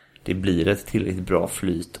det blir ett tillräckligt bra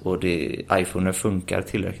flyt, och iPhone funkar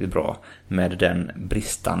tillräckligt bra med den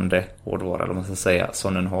bristande hårdvara, eller man ska säga,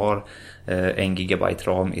 som den har. 1 GB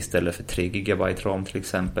ram istället för 3 GB ram till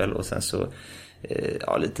exempel, och sen så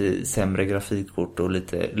lite sämre grafikkort och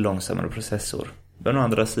lite långsammare processor. På den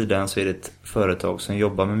andra sidan så är det ett företag som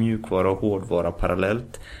jobbar med mjukvara och hårdvara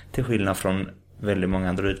parallellt, till skillnad från väldigt många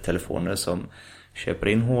Android-telefoner som köper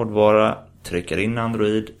in hårdvara, trycker in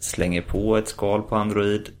Android, slänger på ett skal på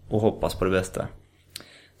Android och hoppas på det bästa.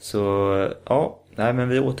 Så men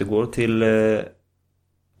vi återgår till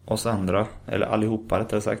oss andra, eller allihopa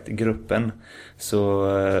rättare sagt, gruppen. Så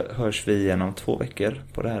hörs vi igen om 2 veckor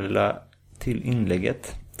på det här lilla till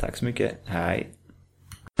inlägget. Tack så mycket, hej!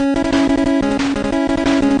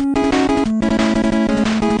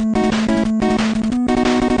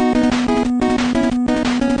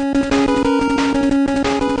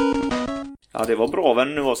 Ja, det var bra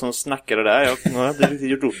vem det var som snackade där. Jag har inte riktigt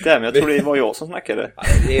gjort upp det här, men jag tror det var jag som snackade. Ja,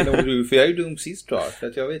 det är nog du, för jag är ju dum sist tror jag. För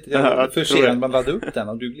att jag vet att jag var för sent man laddade upp den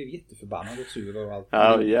och du blev jätteförbannad och sur och allt.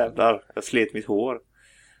 Ja, jävlar. Jag slet mitt hår.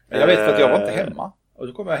 Jag vet för att jag var inte hemma. Och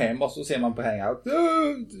då kommer jag hem och så ser man på Hangout.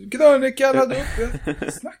 Krönika laddade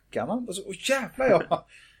upp. Snackar man? Och så, jävlar jag.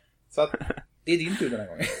 Så att det är din tur den här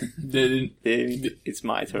gången.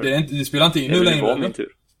 It's my turn. Det spelar inte in nu längre. Det var min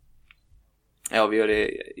tur. Ja, vi gör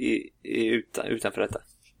det utanför detta.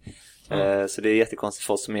 Så det är jättekonstigt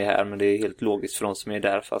för oss som är här, men det är helt logiskt för de som är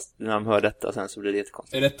där, fast när de hör detta sen så blir det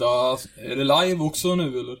jättekonstigt. Är det live också nu,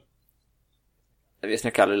 eller? Vi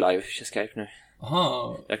snackar aldrig live, vi kör Skype nu.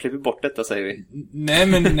 Aha. Jag klipper bort detta, säger vi. Nej,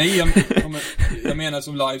 jag menar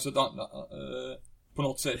som live så att på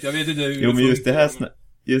något sätt. Jag vet inte hur. Jo, men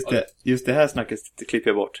just det här snacket klipper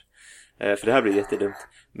jag bort. För det här blir jättedumt.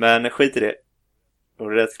 Men skit i det.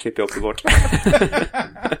 Och det klipper jag också bort.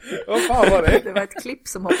 Vad fan var det? Det var ett klipp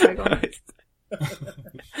som hoppade igång.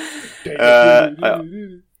 Ja.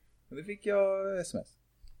 Det fick jag sms.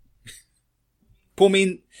 På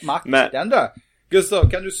min Mac. Den där. Gustav,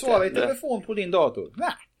 kan du svara i telefon på din dator?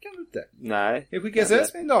 Nej, kan du inte. Nej. Jag skickar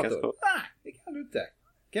sms på din dator? Nej, det kan du inte.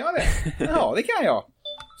 Kan man det? Ja, det kan jag.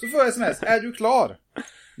 Så får jag sms. Är du klar?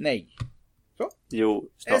 Nej. Så? Jo,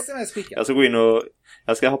 snart. SMS skickat. Jag ska gå in och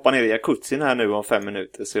jag ska hoppa ner i jacuzzin här nu om 5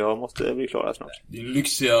 minuter, så jag måste bli klar snart. Din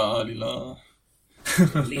lyxiga lilla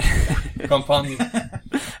champagne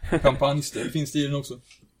finns det i den också.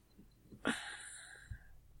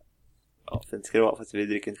 Ja, fint ska det vara, fast vi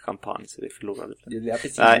dricker inte champagne så det förlorar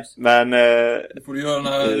lite. Nej, men det får du göra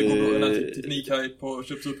när Teknikhype har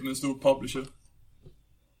köpt upp med en stor publisher.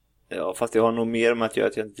 Ja, fast jag har nog mer med att jag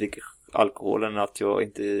inte dricker alkohol än att jag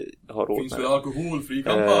inte har råd. Finns väl alkoholfri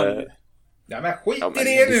champagne? Ja, men skit i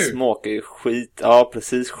det nu! Det smakar ju skit. Ja,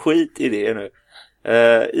 precis. Skit i det nu.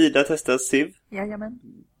 Ida testade Civ. Jajamän.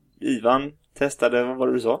 Ivan testade, vad var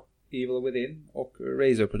det du sa? Evil Within och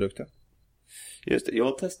Razer-produkter. Just det,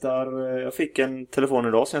 jag fick en telefon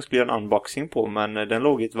idag som jag skulle göra en unboxing på, men den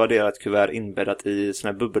låg i ett värderat kuvert inbäddat i sån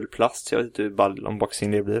här bubbelplast, så jag vet inte hur ball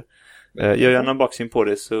unboxing det blir. Gör jag en unboxing på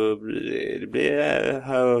det så det blir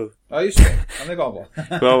ja, just det. Han är bra.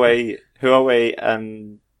 Huawei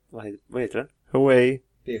and vad heter den? Huawei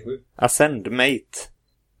P7 Ascend Mate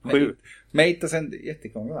 7. Mate Ascend,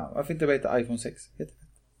 jättekrångligt. Varför inte veta iPhone 6?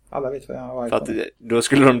 Alla vet vad jag har iPhone. För att då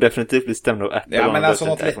skulle de definitivt bli stämda av Apple. Ja, men alltså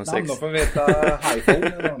något lätt namn då får vi veta iPhone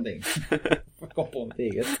eller någonting. Kom på något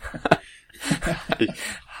eget.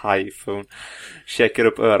 iPhone. Checkar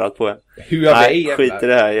upp örat på en. Huawei. Nej, skit i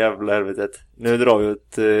det här jävla helvetet. Nu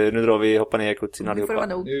drar vi hoppar ner kutsin allihopa. Nu får det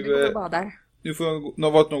vara nog. Nu går vi bara där. Nu får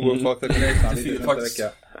jag vara något att sakta till nästa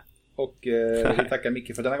vecka. Och vi tackar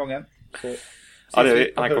Micke för denna gången. Så, ja, det är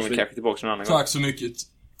vi. Han kommer kanske tillbaka någon annan gång. Tack så mycket.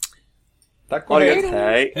 Tack och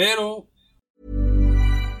hej. Hej då.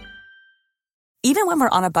 Even when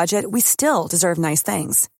we're on a budget, we still deserve nice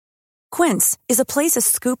things. Quince is a place to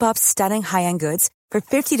scoop up stunning high-end goods for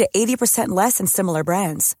 50 to 80% less than similar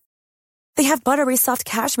brands. They have buttery soft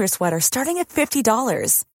cashmere sweaters starting at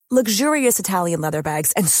 $50, luxurious Italian leather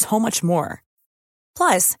bags, and so much more.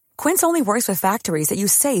 Plus, Quince only works with factories that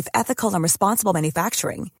use safe, ethical, and responsible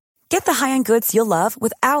manufacturing. Get the high-end goods you'll love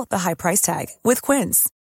without the high price tag with Quince.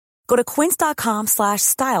 Go to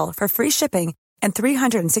quince.com/style for free shipping and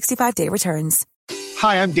 365-day returns.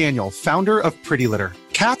 Hi, I'm Daniel, founder of Pretty Litter.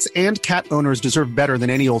 Cats and cat owners deserve better than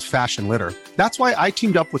any old-fashioned litter. That's why I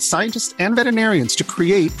teamed up with scientists and veterinarians to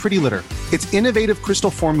create Pretty Litter. Its innovative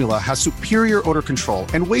crystal formula has superior odor control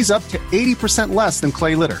and weighs up to 80% less than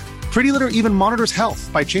clay litter. Pretty Litter even monitors health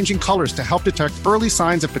by changing colors to help detect early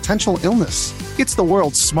signs of potential illness. It's the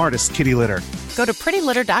world's smartest kitty litter. Go to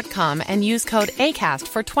prettylitter.com and use code ACAST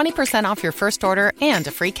for 20% off your first order and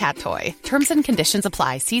a free cat toy. Terms and conditions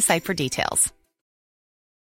apply. See site for details.